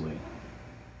famously.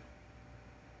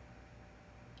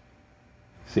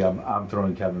 See, I'm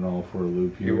throwing Kevin all for a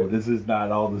loop here. This is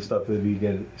not all the stuff that we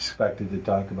get expected to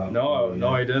talk about. No,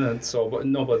 I didn't. So, but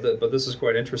this is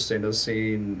quite interesting. The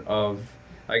scene of,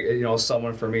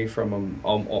 someone for me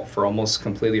for almost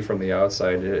completely from the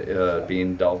outside,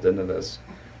 being delved into this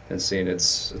and seeing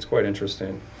it's quite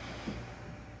interesting.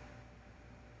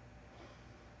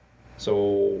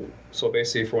 So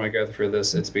basically, from what I gather for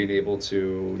this, it's being able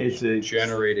to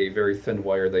generate a very thin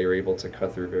wire that you're able to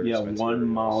cut through various materials. One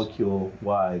molecule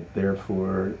wide.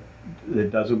 Therefore,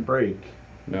 it doesn't break.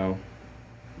 No.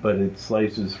 But it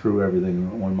slices through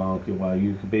everything one molecule wide.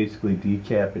 You can basically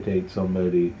decapitate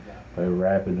somebody by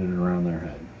wrapping it around their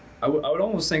head. I would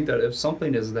almost think that if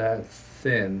something is that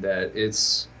thin, that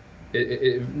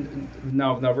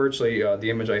now virtually the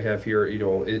image I have here,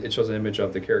 it shows an image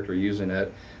of the character using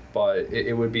it. But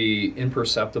it would be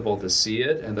imperceptible to see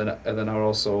it, and then I would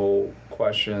also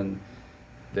question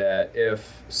that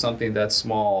if something that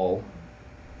small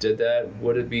did that,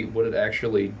 would it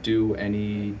actually do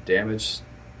any damage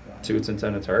to its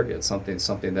intended target? Something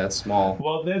that small.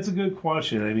 Well, that's a good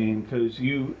question. I mean, because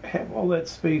you have all that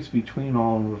space between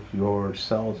all of your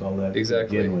cells, all that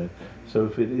exactly. to begin with. So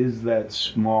if it is that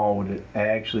small, would it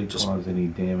actually cause any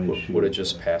damage? Would it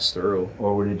just pass through?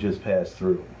 Or would it just pass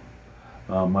through?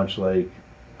 Much like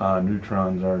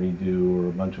neutrons already do, or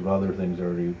a bunch of other things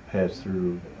already pass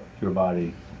through your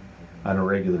body on a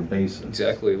regular basis.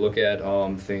 Exactly. Look at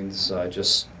things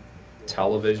just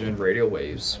television, radio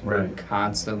waves. Right. We're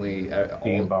constantly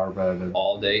being bombarded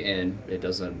all day, and it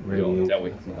doesn't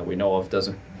that we know of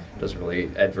doesn't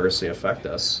adversely affect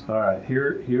us. All right,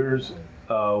 here's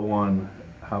one.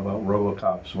 How about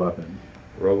RoboCop's weapon?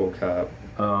 RoboCop.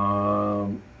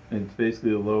 It's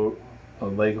basically a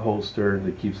leg holster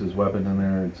that keeps his weapon in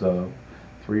there. It's a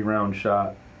 3-round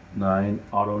shot,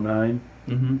 auto 9.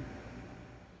 Mm-hmm.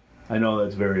 I know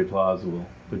that's very plausible,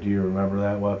 but do you remember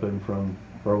that weapon from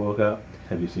RoboCop?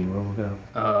 Have you seen RoboCop?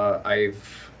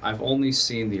 I've only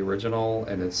seen the original,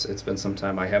 and it's been some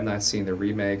time. I have not seen the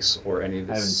remakes or any of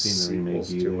the sequels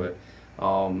to it.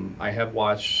 I have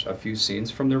watched a few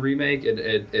scenes from the remake.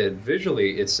 It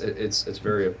visually it's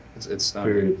very it's not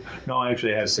very. No,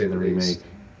 actually, I have seen the remake.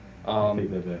 Take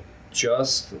that back.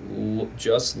 Just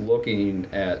looking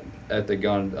at the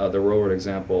gun, the Roland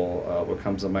example, what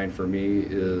comes to mind for me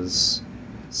is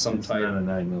some it's type. Not a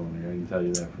 9mm. I can tell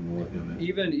you that from the look of it.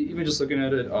 Even just looking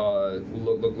at it,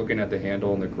 looking at the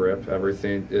handle and the grip,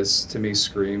 everything is to me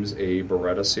screams a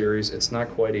Beretta series. It's not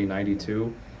quite a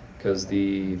 92 because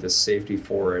the safety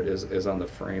for it is on the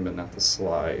frame and not the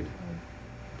slide,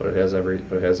 but it has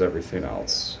everything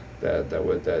else that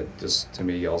just to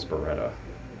me yells Beretta.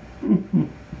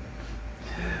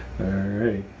 All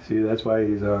right. See, that's why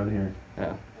he's on here.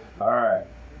 Yeah. All right.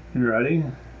 You ready?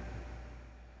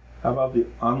 How about the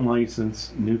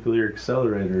unlicensed nuclear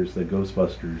accelerators that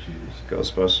Ghostbusters use?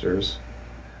 Ghostbusters.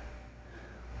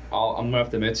 I'm gonna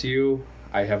have to admit to you,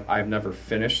 I've never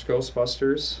finished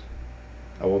Ghostbusters.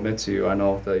 I will admit to you, I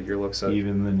know that your looks at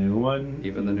even the new one.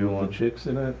 Even the new with one. The chicks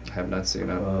in it. I have not seen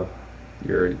it.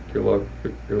 Your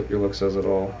look says it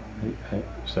all.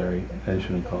 Sorry, I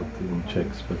shouldn't call it the little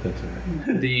chicks, but that's all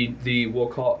right. We'll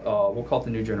call it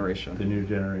the new generation. The new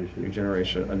generation. New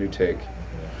generation, a new take.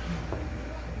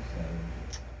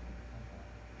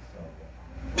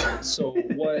 So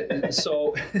what?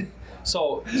 So.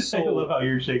 I love how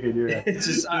you're shaking your head. It's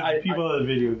just people on the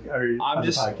video or on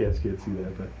the podcast can't see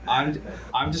that, but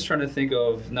I'm just trying to think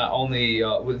of not only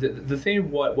the thing.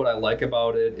 What I like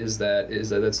about it is that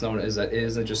it's known as that it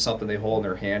isn't just something they hold in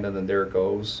their hand and then there it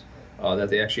goes. That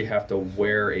they actually have to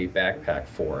wear a backpack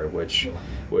for it, which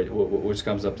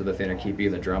comes up to the thing I keep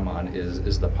beating the drum on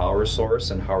is the power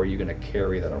source and how are you going to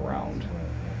carry that around.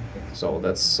 So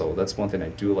that's one thing I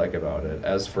do like about it.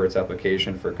 As for its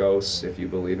application for ghosts, if you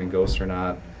believe in ghosts or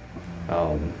not,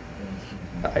 I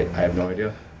have no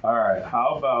idea. All right,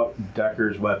 how about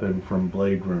Decker's weapon from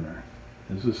Blade Runner?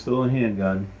 This is still a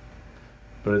handgun,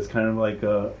 but it's kind of like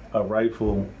a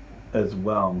rifle as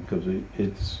well because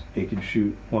it can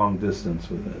shoot long distance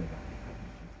with it.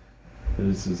 It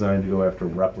is designed to go after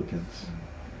replicants,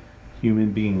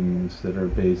 human beings that are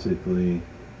basically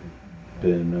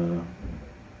been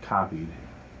copied.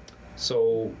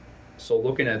 So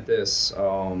looking at this,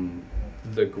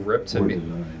 the grip to me,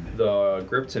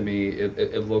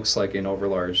 it looks like an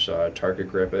overlarge target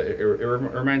grip. It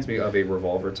reminds me of a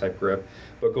revolver type grip.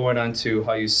 But going on to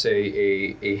how you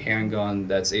say a handgun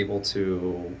that's able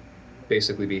to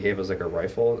basically behave as like a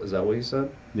rifle, is that what you said?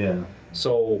 Yeah.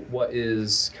 So what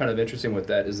is kind of interesting with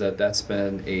that is that's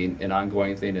been an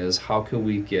ongoing thing is how can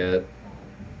we get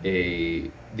the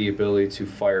ability to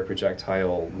fire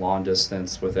projectile long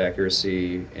distance with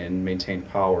accuracy and maintain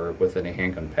power within a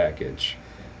handgun package.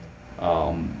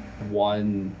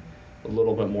 One a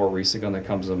little bit more recent gun that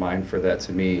comes to mind for that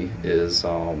to me is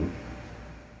I'm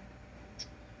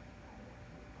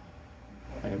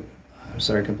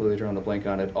sorry, completely drawing the blank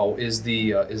on it. Is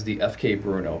the FK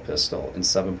Bruno pistol in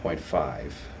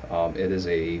 7.5. It is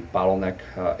a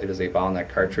bottleneck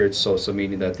cartridge, so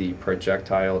meaning that the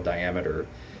projectile diameter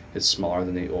is smaller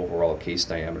than the overall case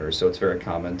diameter, so it's very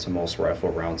common to most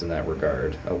rifle rounds in that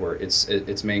regard, where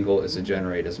its main goal is to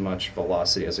generate as much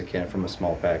velocity as it can from a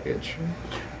small package.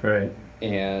 Right.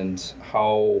 And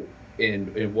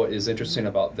what is interesting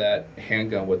about that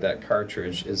handgun with that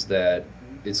cartridge is that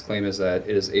its claim is that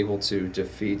it is able to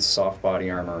defeat soft body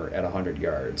armor at 100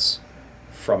 yards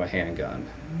from a handgun.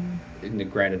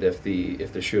 And granted, if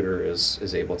the shooter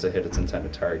is able to hit its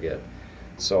intended target.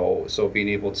 So being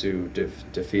able to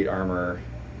defeat armor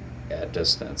at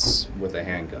distance with a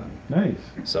handgun. Nice.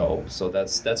 So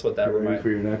that's what that reminds. For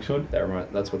your next one.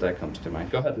 That's what that comes to mind.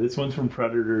 Go ahead. This one's from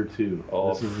Predator 2.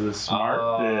 Oh, this is the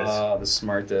smart disc. The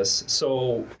smart disc.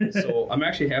 So I'm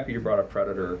actually happy you brought up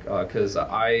Predator because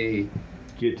I.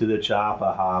 Get to the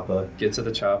choppa, hoppa. Get to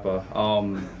the choppa.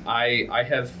 I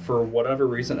have, for whatever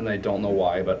reason, and I don't know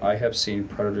why, but I have seen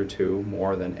Predator 2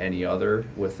 more than any other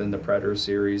within the Predator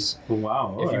series.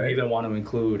 Wow. If you even want to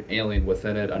include Alien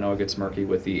within it, I know it gets murky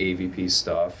with the AVP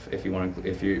stuff. If you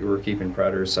were keeping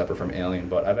Predator separate from Alien,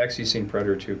 but I've actually seen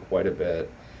Predator 2 quite a bit.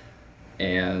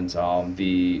 And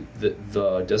the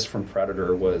disc from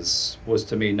Predator was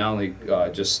to me not only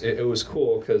just it was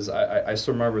cool because I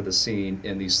still remember the scene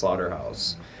in the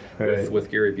slaughterhouse with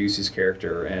Gary Busey's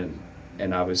character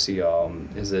and obviously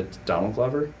is it Donald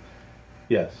Glover?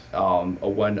 Yes.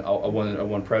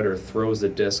 When Predator throws the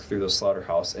disc through the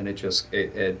slaughterhouse and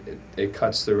it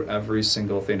cuts through every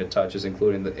single thing it touches,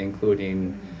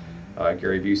 including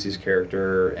Gary Busey's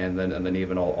character and then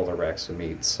even all the racks of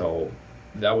meat. So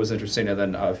that was interesting. And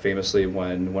then famously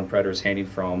when Predator's hanging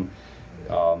from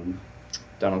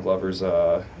Donald Glover's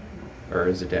or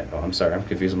is it Dan? Oh, I'm sorry, I'm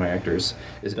confusing my actors.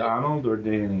 Is Donald or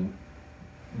Danny?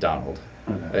 Donald.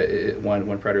 Okay.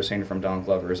 When Predator's hanging from Donald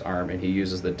Glover's arm, and he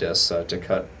uses the disc to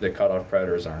cut off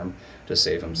Predator's arm to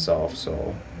save himself.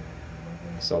 So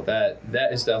that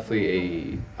is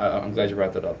definitely I'm glad you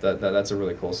brought that up. That's a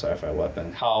really cool sci-fi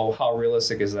weapon. How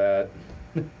realistic is that?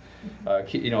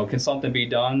 Can something be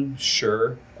done?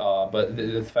 Sure, but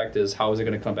the fact is, how is it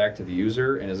going to come back to the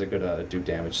user, and is it going to do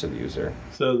damage to the user?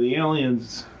 So the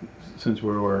aliens, since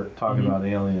we were talking about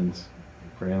aliens.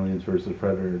 For Aliens versus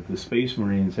Predator, the Space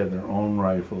Marines have their own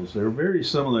rifles. They're very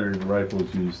similar to the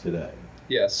rifles used today.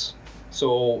 Yes.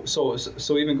 So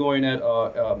even going at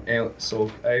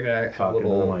so I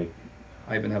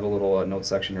even have a little note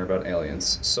section here about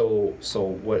aliens. So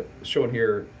what shown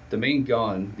here, the main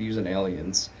gun used in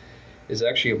Aliens is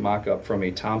actually a mock-up from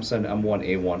a Thompson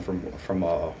M1A1 from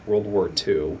World War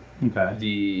II.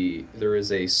 Okay. There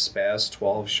is a Spaz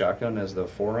 12 shotgun as the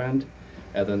forend.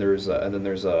 And then there's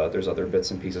other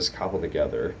bits and pieces cobbled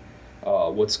together.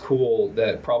 What's cool,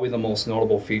 that probably the most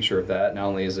notable feature of that, not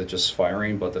only is it just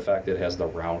firing, but the fact that it has the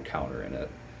round counter in it.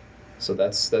 So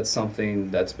that's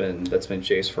something that's been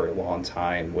chased for a long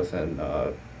time within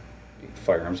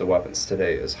firearms and weapons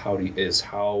today. Is how do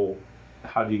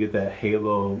you get that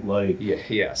halo like?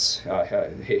 Yes.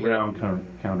 Round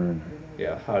counter in there.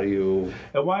 Yeah. How do you?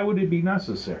 And why would it be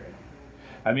necessary?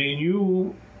 I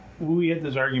mean, we had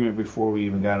this argument before we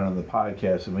even got on the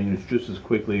podcast. I mean, it's just as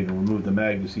quickly to remove the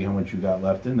mag to see how much you got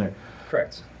left in there.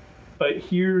 Correct. But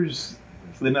here's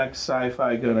the next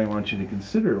sci-fi gun I want you to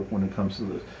consider when it comes to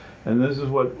this. And this is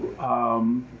what,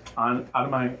 out of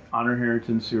my Honor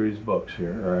Heritage series books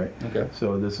here, all right? Okay.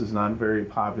 So this is not a very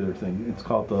popular thing. It's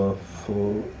called the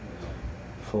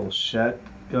Flechette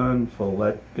gun.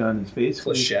 It's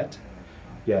basically... Flechette?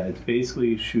 Yeah, it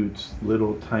basically shoots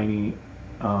little tiny...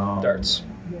 darts.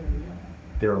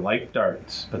 They're like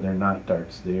darts, but they're not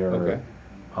darts. They are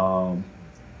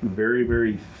very,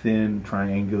 very thin,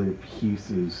 triangular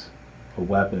pieces of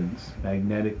weapons,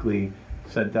 magnetically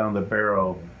sent down the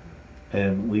barrel,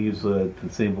 and leaves the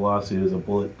same velocity as a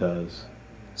bullet does.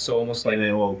 So almost like... And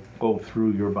it will go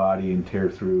through your body and tear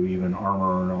through even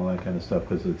armor and all that kind of stuff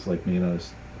because it's like made out of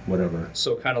whatever.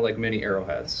 So kind of like mini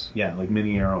arrowheads. Yeah, like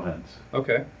mini arrowheads.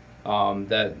 Okay.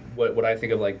 That what I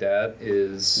think of like that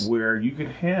is where you could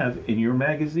have in your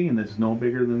magazine that's no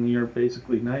bigger than your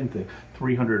basically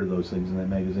 300 of those things in that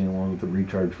magazine along with the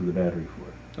recharge for the battery for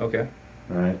it. Okay.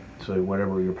 All right. So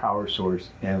whatever your power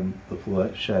source and the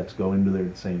flechettes go into there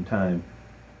at the same time.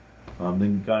 The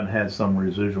gun has some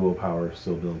residual power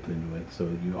still built into it, so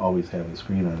you always have a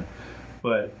screen on it.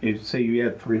 But if say you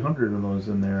had 300 of those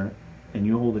in there and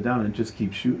you hold it down and just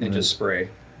keep shooting and just spray.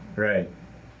 Right.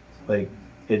 Like.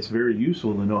 It's very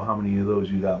useful to know how many of those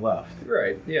you got left.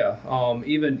 Right. Yeah.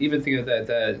 Even thinking of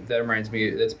that reminds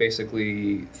me. That's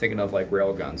basically thinking of like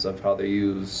railguns of how they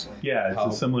use. Yeah,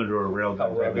 it's similar to a railgun. How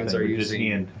railguns are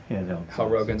using handheld. How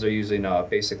railguns are using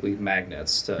basically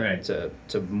magnets to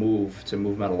move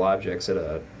metal objects at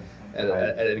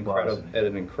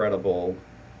an incredible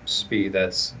speed.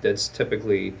 That's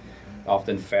typically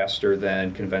often faster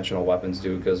than conventional weapons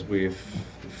do because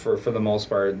for the most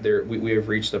part, we have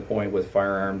reached a point with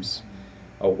firearms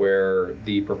where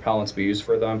the propellants we use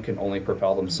for them can only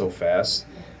propel them so fast,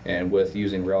 and with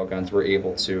using railguns, we're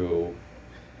able to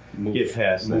move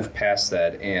past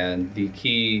that. And the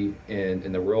key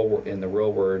in the real world,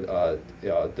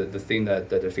 the thing that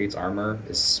defeats armor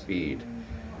is speed.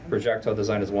 Projectile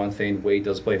design is one thing, weight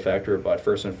does play a factor, but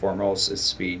first and foremost is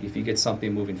speed. If you get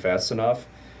something moving fast enough,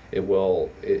 it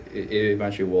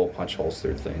eventually will punch holes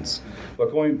through things.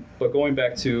 But going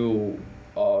back to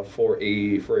for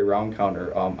a round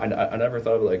counter, I never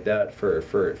thought of it like that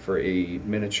for a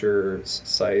miniature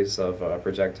size of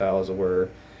projectiles or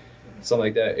something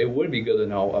like that. It would be good to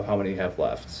know of how many you have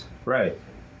left. Right,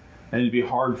 and it'd be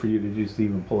hard for you to just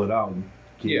even pull it out and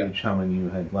gauge how many you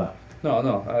had left. No,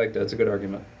 I like that. It's a good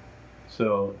argument.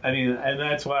 So, I mean, and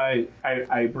that's why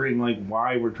I bring, like,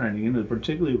 why we're trying to get into it,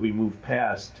 particularly if we move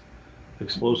past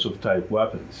explosive-type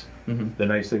weapons. Mm-hmm. The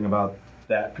nice thing about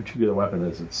that particular weapon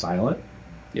is it's silent.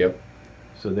 Yep.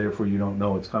 So therefore, you don't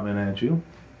know it's coming at you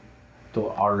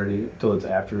till it's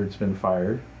after it's been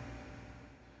fired,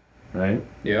 right?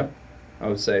 Yeah, I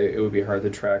would say it would be hard to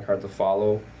track, hard to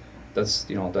follow. That's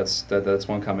that's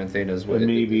one common thing is what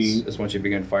is once you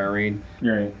begin firing,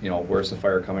 right? Where's the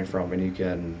fire coming from, and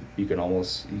you can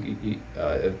almost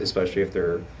especially if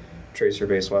they're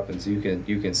tracer-based weapons, you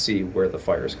can see where the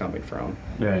fire is coming from.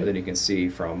 Right. And then you can see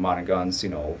from modern guns,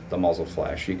 the muzzle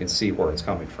flash. You can see where it's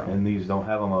coming from. And these don't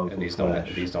have a muzzle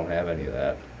flash. These don't have any of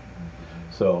that.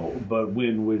 So, but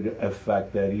wind would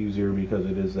affect that easier because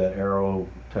it is that arrow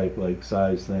type like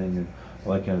size thing and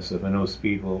all that kind of stuff. I know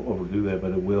speed will overdo that,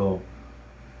 but it will.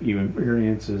 Even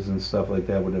variances and stuff like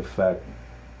that would affect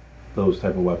those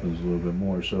type of weapons a little bit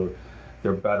more. So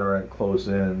they're better at close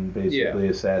in, basically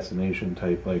assassination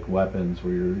type like weapons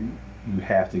where you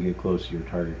have to get close to your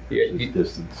target.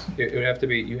 Distance. It would have to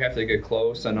be, you have to get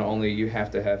close, and not only you have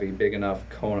to have a big enough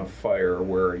cone of fire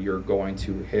where you're going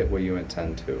to hit what you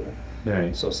intend to.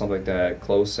 Right. So something like that,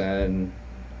 close in,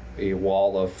 a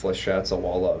wall of flechettes, a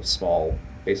wall of small,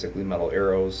 basically metal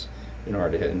arrows, in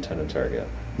order to hit intended target.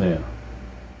 Yeah.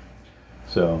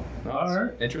 So, all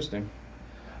right. Interesting.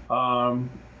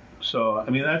 So, I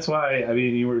mean, that's why, I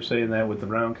mean, you were saying that with the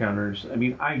round counters. I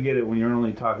mean, I get it when you're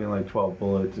only talking like 12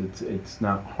 bullets. It's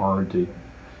not hard to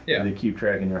keep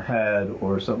track in your head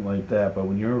or something like that. But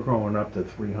when you're going up to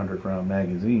 300 round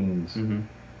magazines,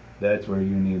 that's where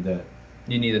you need that.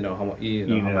 You need to know how much. You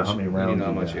need to know how many rounds. You need to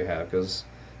know how much you have, because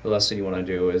the last thing you want to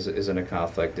do is in a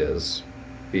conflict is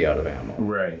be out of ammo.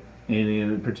 Right,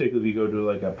 and particularly if you go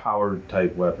to like a powered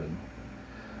type weapon.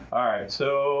 All right,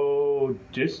 so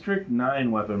District 9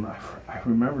 weapon. I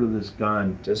remember this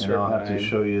gun. District 9. I'll have to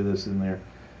show you this in there,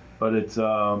 but it's.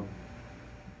 I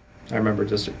remember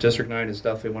District 9 is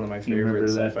definitely one of my favorite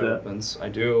sci-fi weapons. I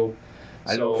do.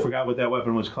 I forgot what that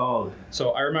weapon was called. So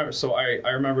I remember.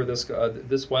 I remember this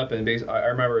this weapon. I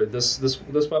remember this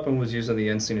weapon was used in the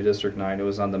end scene of District 9. It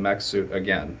was on the mech suit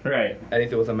again. Right.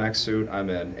 Anything with a mech suit, I'm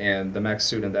in. And the mech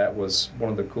suit, and that was one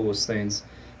of the coolest things,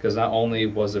 because not only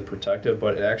was it protective,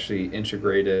 but it actually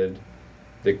integrated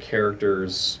the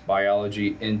character's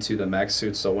biology into the mech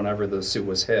suit. So whenever the suit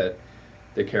was hit,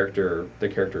 the character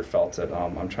felt it.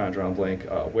 I'm trying to draw a blank.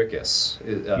 Wickus,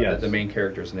 the main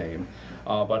character's name.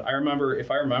 But I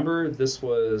remember, this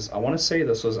was, I want to say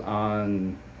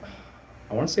on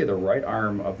the right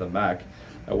arm of the mech,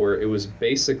 where it was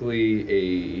basically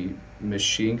a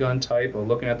machine gun type.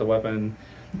 Looking at the weapon,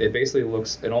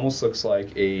 it almost looks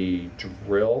like a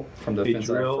drill from the fins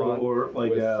out front, or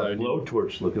like a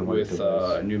blowtorch looking with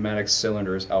pneumatic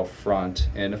cylinders out front.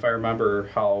 And if I remember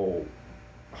how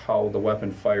the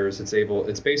weapon fires,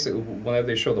 it's basically, whenever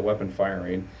they show the weapon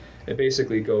firing, it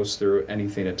basically goes through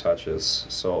anything it touches.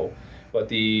 So, but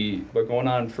going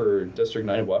on for District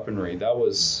 9 weaponry,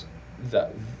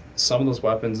 some of those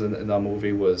weapons in that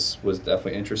movie was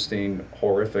definitely interesting,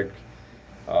 horrific,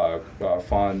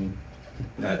 fun.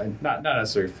 Not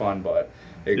necessarily fun, but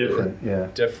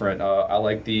different. I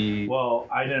like the. Well,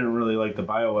 I didn't really like the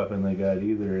bioweapon they got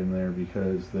either in there,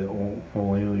 because the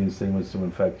whole aliens thing was to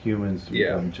infect humans to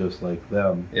become just like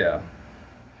them. Yeah.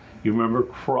 You remember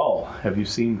Krull? Have you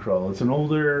seen Krull? It's an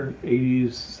older 80s,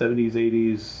 70s,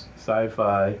 80s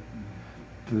sci-fi.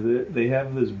 They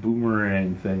have this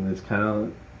boomerang thing that's kind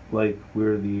of like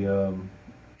where the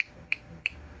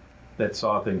that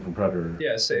saw thing from Predator.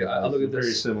 Yeah, I look at this.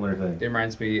 Very similar thing. It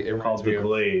reminds me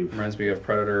glaive. Reminds me of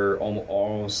Predator,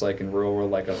 almost like in real world,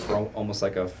 like a throw, almost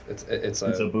like it's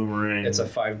a boomerang. It's a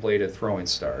 5-bladed throwing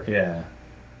star. Yeah.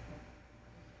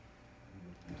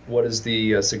 What is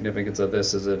the significance of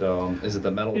this? Is it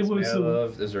the metal it's made out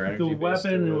of? Is there energy? The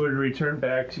weapon would return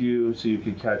back to you, so you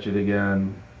could catch it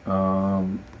again.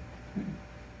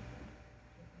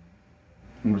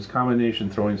 It was combination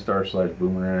throwing star /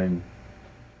 boomerang,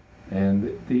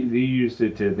 and they used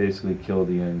it to basically kill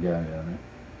the end guy on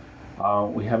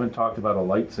it. We haven't talked about a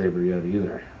lightsaber yet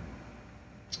either.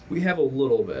 We have a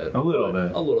little bit. A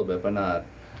little bit, but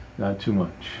not too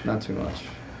much. Not too much.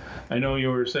 I know you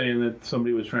were saying that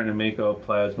somebody was trying to make a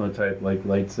plasma type like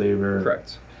lightsaber.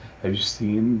 Correct. Have you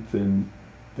seen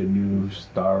the new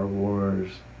Star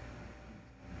Wars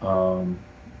not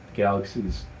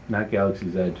Galaxy's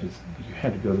Edge, you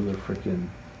had to go to the freaking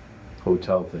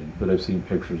hotel thing, but I've seen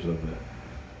pictures of it.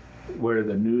 Where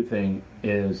the new thing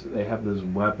is, they have this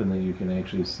weapon that you can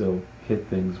actually still hit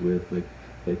things with, like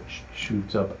that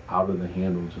shoots up out of the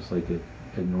handle just like it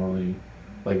normally.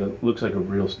 Like it looks like a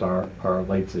real star or a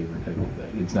lightsaber type of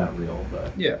thing. It's not real,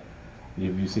 but yeah.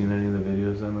 Have you seen any of the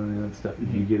videos on any of that stuff?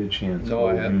 If you get a chance, go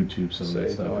on YouTube some of that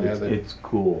stuff. It's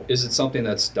cool. Is it something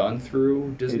that's done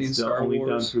through Disney and Star Wars? It's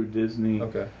only done through Disney.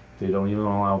 Okay. They don't even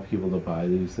allow people to buy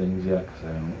these things yet because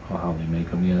I don't know how they make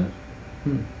them yet.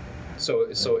 So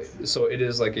it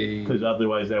is like a. Because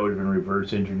otherwise, that would have been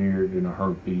reverse engineered in a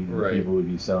heartbeat, and Right. people would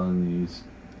be selling these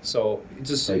So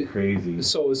just like crazy.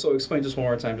 So explain just one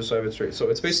more time, just so I have it straight. So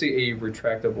it's basically a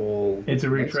retractable. It's a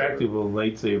retractable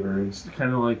lightsaber. It's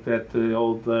kind of like the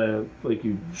old like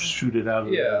you shoot it out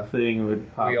of the thing, it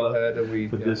would pop up.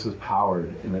 But this is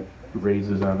powered, and it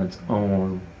raises on its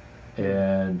own,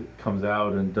 and comes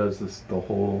out and does the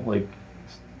whole like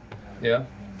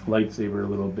lightsaber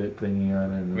little bit thingy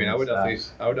on it. I mean, I would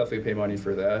definitely pay money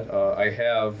for that. I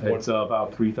have. It's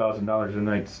about $3,000 a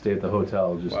night to stay at the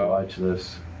hotel just to watch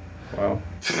this. Wow.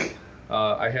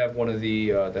 I have one of the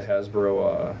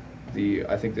Hasbro,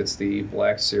 I think it's the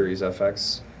Black Series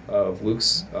FX of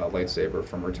Luke's lightsaber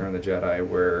from Return of the Jedi,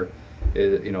 where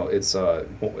it's a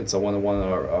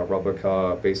one-to-one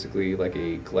replica, basically like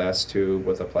a glass tube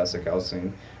with a plastic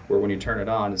housing, where when you turn it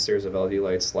on, a series of LED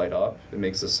lights light up. It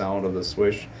makes the sound of the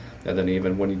swish, and then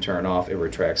even when you turn it off, it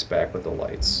retracts back with the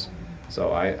lights.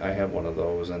 So I have one of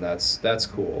those, and that's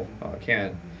cool.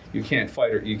 You can't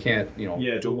fight or you can't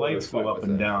the lights go up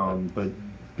and down, but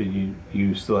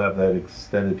you still have that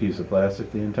extended piece of plastic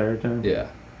the entire time. Yeah.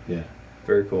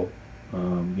 Very cool.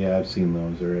 I've seen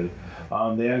those already.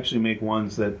 They actually make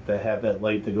ones that have that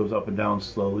light that goes up and down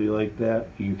slowly like that.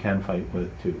 You can fight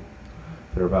with too.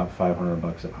 They're about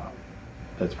 $500 a pop.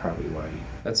 That's probably why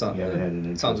that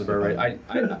sounds about right.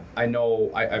 I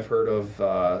know I've heard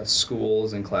of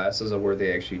schools and classes of where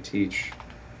they actually teach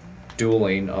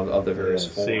dueling of the various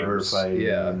forms. Saber fighting.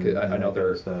 I know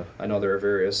there are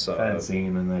various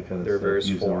fencing and that kind of there are stuff. various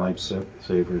Using forms.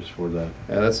 Lightsabers for that.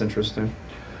 Yeah, that's interesting.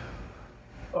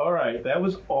 All right, that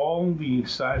was all the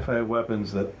sci-fi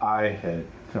weapons that I had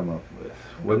come up with.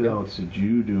 What else did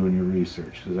you do in your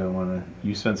research? Because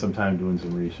you spent some time doing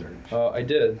some research. I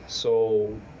did.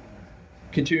 So,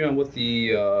 continuing on with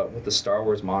the Star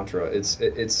Wars mantra, it's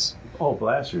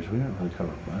blasters. We didn't really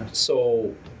cover blasters.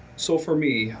 So for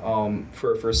me,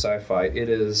 for sci-fi, it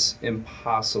is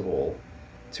impossible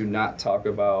to not talk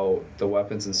about the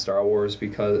weapons in Star Wars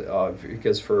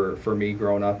because for me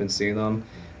growing up and seeing them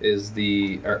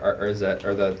the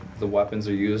weapons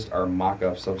are used are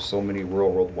mock-ups of so many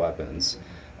real-world weapons.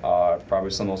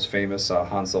 Probably some of the most famous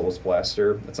Han Solo's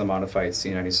blaster. It's a modified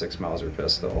C96 Mauser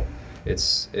pistol.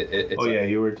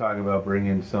 You were talking about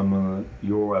bringing some of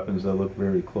your weapons that look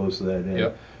very close to that in.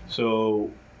 Yep. So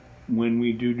when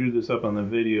we do this up on the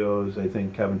videos, I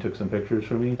think Kevin took some pictures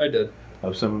for me. I did.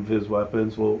 Of some of his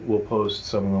weapons. We'll post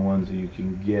some of the ones that you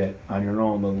can get on your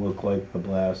own that look like the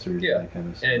blasters and that kind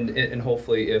of stuff. And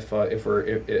hopefully if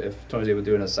Tony's able to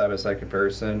do a side-by-side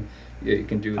comparison, you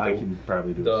can do I can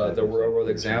probably do the real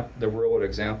world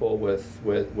example with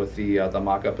the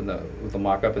mock-up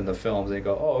in the films, and you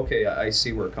go, oh, okay, I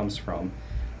see where it comes from.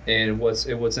 And what's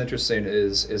interesting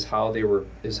is how they were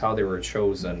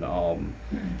chosen.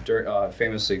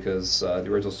 Famously, because the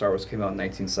original Star Wars came out in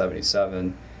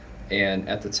 1977, and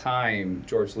at the time,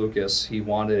 George Lucas, he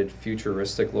wanted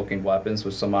futuristic-looking weapons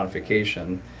with some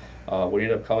modification. What he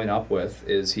ended up coming up with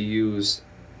is he used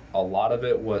some of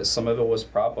it was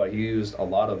prop, but he used a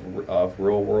lot of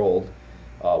real-world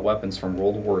weapons from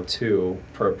World War II,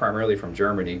 primarily from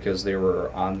Germany, because they were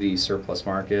on the surplus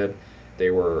market. They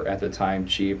were, at the time,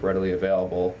 cheap, readily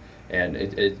available, and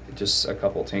it just a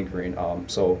couple tinkering.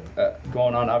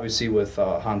 Going on, obviously, with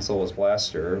Han Solo's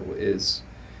blaster is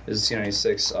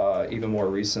C96. Even more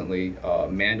recently,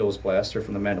 Mando's blaster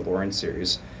from the Mandalorian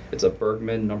series. It's a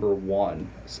Bergman #1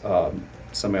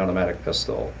 semi-automatic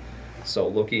pistol. So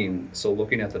looking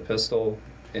at the pistol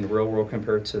in real world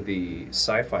compared to the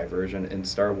sci-fi version in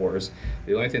Star Wars,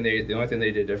 the only thing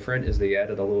they did different is they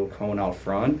added a little cone out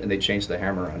front and they changed the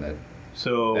hammer on it.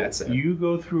 So you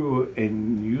go through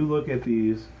and you look at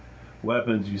these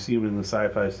weapons, you see them in the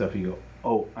sci-fi stuff, you go,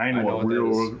 oh, I know what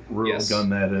real gun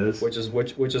that is. Which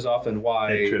is often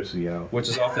why it trips me out. Which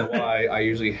is often why I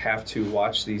usually have to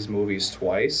watch these movies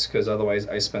twice, because otherwise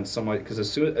I spend so much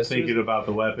thinking about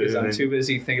the weapon. Because I'm too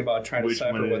busy thinking about trying to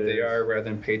decipher what they are rather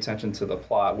than pay attention to the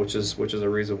plot, which is a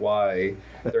reason why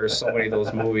there are so many of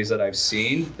those movies that I've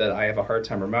seen that I have a hard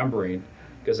time remembering,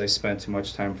 because I spent too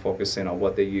much time focusing on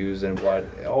what they use and what.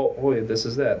 Oh, this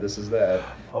is that.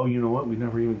 Oh, you know what? We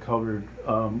never even covered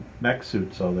mech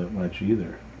suits all that much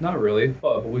either. Not really,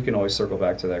 but we can always circle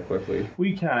back to that quickly.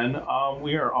 We can.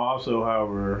 We are also,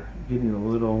 however, getting a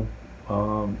little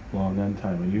long on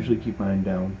time. I usually keep mine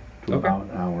down to about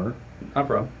an hour. No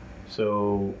problem.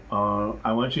 So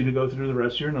I want you to go through the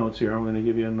rest of your notes here. I'm going to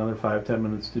give you another 5-10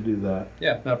 minutes to do that.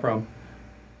 Yeah, no problem.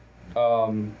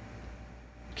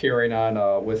 carrying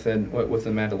on within the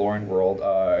Mandalorian world,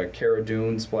 Cara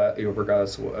Dune's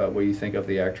regardless what you think of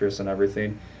the actress and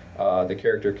everything, the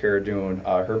character Cara Dune,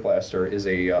 her blaster is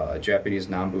a Japanese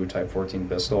Nambu Type 14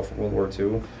 pistol from World War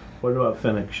II. What about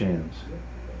Fennec Shan's?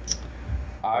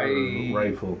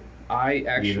 Rifle. I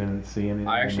actually didn't see any.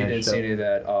 I actually didn't see any of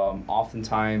that.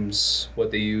 Oftentimes,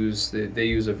 what they use they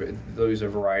use a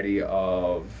variety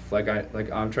of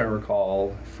I'm trying to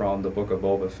recall from the Book of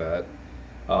Boba Fett.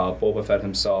 Boba Fett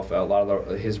himself, a lot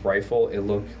of his rifle, it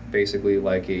looked basically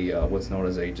like a what's known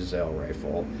as a Giselle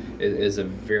rifle. It is a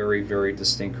very, very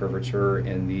distinct curvature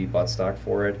in the buttstock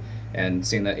for it, and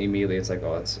seeing that immediately, it's like,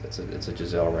 oh, it's a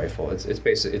Giselle rifle. It's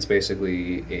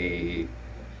basically a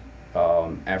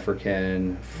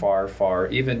African, far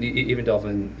even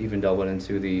delving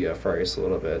into the Far East a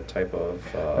little bit type of.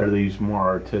 Are these more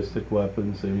artistic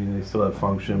weapons? I mean, they still have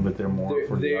function, but they're more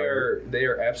for the art. They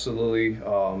are absolutely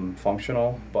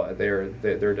functional, but they're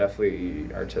definitely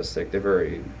artistic. They're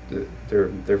very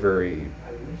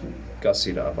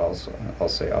gussied up. I'll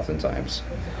say oftentimes.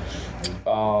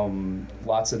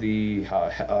 Lots of the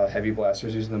heavy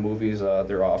blasters used in the movies,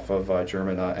 they're off of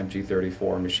German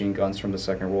MG-34 machine guns from the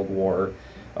Second World War.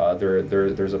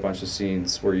 There's a bunch of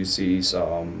scenes where you see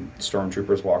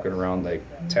stormtroopers walking around like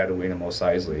Tatooine and Mos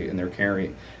Eisley, and they're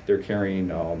carrying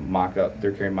mocked up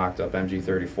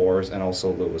MG-34s and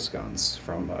also Lewis guns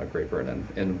from Great Britain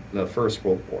in the First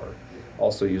World War,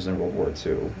 also used in World War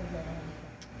II.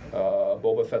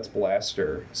 Boba Fett's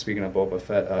blaster, speaking of Boba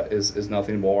Fett, is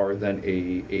nothing more than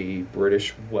a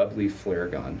British Webley flare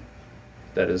gun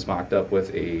that is mocked up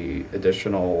with a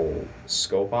additional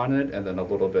scope on it and then a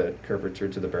little bit curvature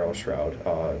to the barrel shroud.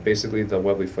 Basically, the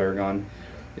Webley flare gun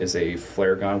is a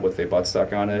flare gun with a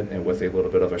buttstock on it and with a little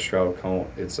bit of a shroud cone.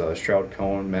 It's a shroud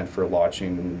cone meant for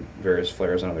launching various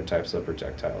flares and other types of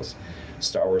projectiles.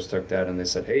 Star Wars took that and they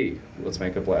said, hey, let's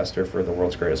make a blaster for the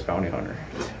world's greatest bounty hunter.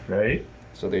 Right.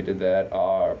 So they did that.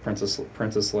 Princess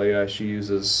Leia, she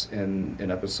uses in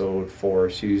episode 4.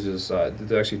 She uses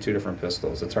there's actually two different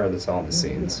pistols. It's hard to tell in the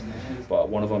scenes, but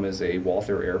one of them is a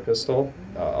Walther air pistol.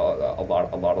 A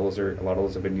lot of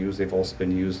those have been used. They've also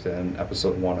been used in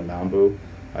episode 1 of Naboo,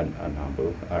 on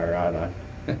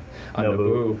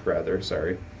Naboo rather.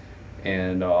 Sorry,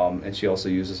 and she also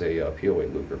uses a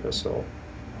PO-8 Luger pistol.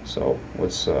 So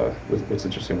what's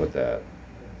interesting with that?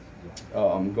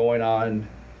 Going on.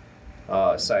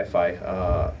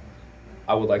 Sci-Fi.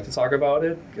 I would like to talk about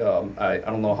it. I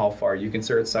don't know how far you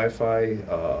consider it sci-fi.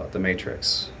 The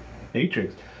Matrix.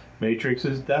 Matrix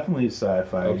is definitely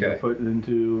sci-fi. Okay. You're put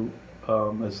into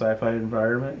a sci-fi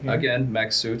environment here. Again,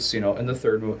 mech suits. In the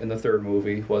third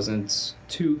movie wasn't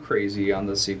too crazy on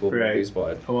the sequel movies,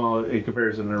 but in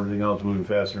comparison to everything else, moving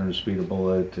faster than the speed of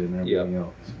bullet and everything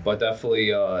else. But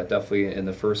definitely in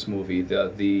the first movie,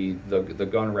 the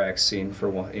gun rack scene for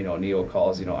one, Neo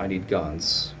calls, I need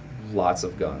guns, lots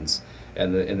of guns,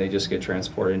 and they just get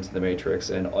transported into the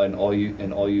Matrix, and all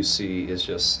you see is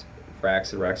just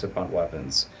racks and racks upon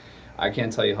weapons. I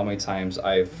can't tell you how many times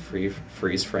I've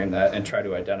freeze framed that and try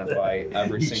to identify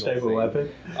every single type thing. Of weapon?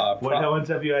 What ones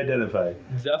have you identified?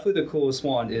 Definitely the coolest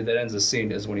one that ends the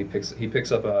scene is when he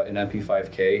picks up an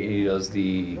MP5K and he does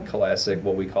the classic,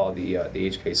 what we call the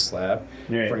HK slap.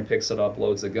 Right. Where he picks it up,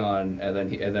 loads the gun, and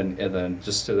then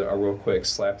just to a real quick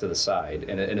slap to the side,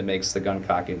 and it makes the gun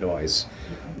cocking noise.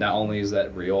 Not only is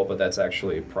that real, but that's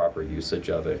actually proper usage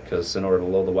of it, because in order to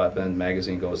load the weapon,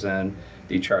 magazine goes in,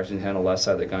 the charging handle left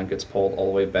side of the gun gets pulled all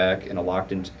the way back and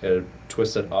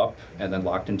twisted up and then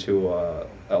locked into a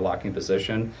locking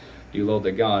position. You load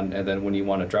the gun, and then when you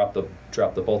want to drop the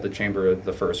bolted chamber of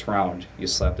the first round, you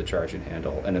slap the charging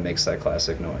handle, and it makes that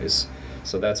classic noise.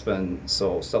 So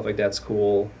stuff like that's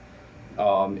cool.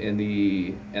 And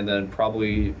then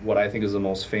probably what I think is the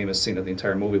most famous scene of the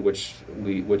entire movie, which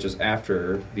is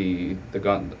after the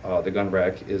gun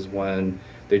rack, is when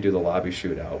they do the lobby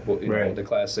shootout. Right. The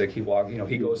classic. He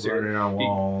goes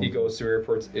through. He goes through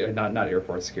airports, not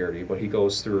airport security, but he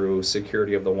goes through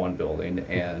security of the one building,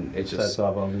 and it just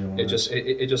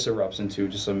erupts into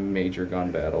just a major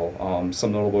gun battle.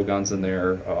 Some notable guns in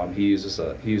there. He uses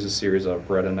a series of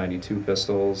Beretta 92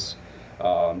 pistols.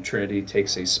 Trinity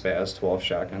takes a Spaz 12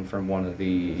 shotgun from one of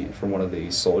the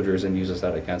soldiers and uses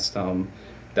that against them.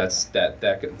 The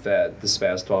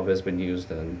Spaz 12 has been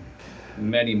used in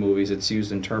many movies. It's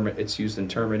used in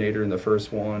Terminator in the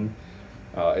first one.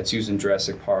 It's used in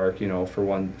Jurassic Park. For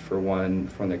when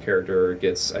the character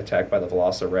gets attacked by the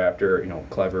Velociraptor.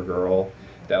 Clever girl.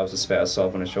 That was the Spaz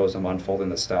 12 when it shows him unfolding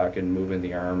the stock and moving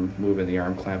the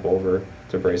arm clamp over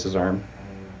to brace his arm.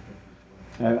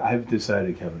 I've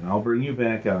decided, Kevin. I'll bring you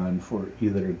back on for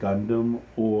either Gundam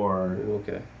or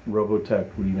Robotech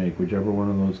remake, whichever one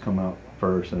of those come out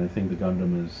first. And I think the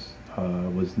Gundam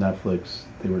was Netflix.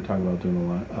 They were talking about doing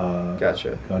a lot.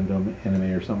 Gotcha. Gundam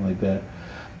anime or something like that.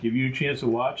 Give you a chance to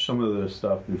watch some of the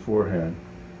stuff beforehand.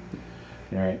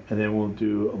 All right, and then we'll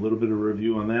do a little bit of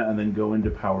review on that, and then go into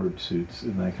powered suits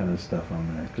and that kind of stuff on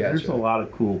there. Gotcha. There's a lot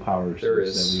of cool power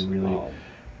suits that we really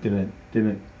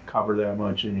didn't cover that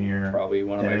much in here. Probably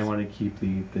one of my. And I want to keep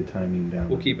the timing down.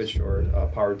 We'll keep it short.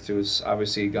 Powered suits,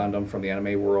 obviously Gundam from the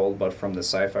anime world, but from the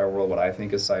sci-fi world, what I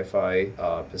think is sci-fi,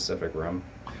 Pacific Rim.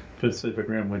 Pacific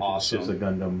Rim, which awesome. is just a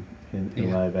Gundam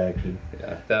in live action.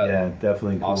 Yeah,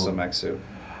 definitely cool. Awesome mech suit.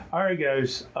 All right,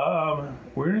 guys,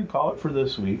 we're gonna call it for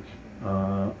this week.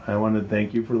 I want to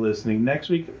thank you for listening. Next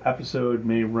week's episode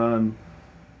may run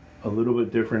a little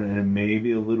bit different and it may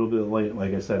be a little bit late.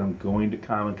 Like I said, I'm going to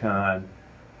Comic-Con.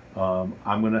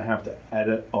 I'm going to have to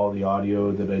edit all the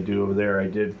audio that I do over there. I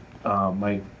did,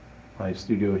 my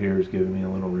studio here is giving me a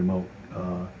little remote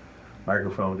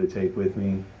microphone to take with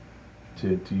me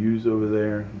to use over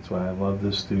there. That's why I love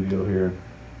this studio here.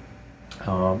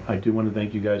 I do want to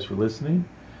thank you guys for listening.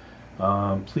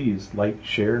 Please like,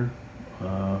 share,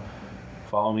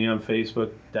 follow me on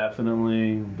Facebook.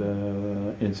 Definitely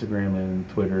the Instagram and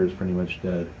Twitter is pretty much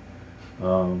dead,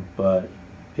 but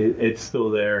it's still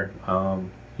there.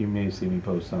 You may see me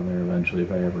post on there eventually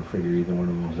if I ever figure either one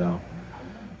of those out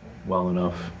well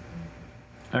enough.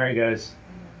 All right, guys,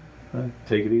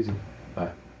 take it easy.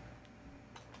 Bye.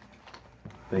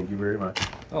 Thank you very much.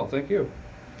 Oh, thank you.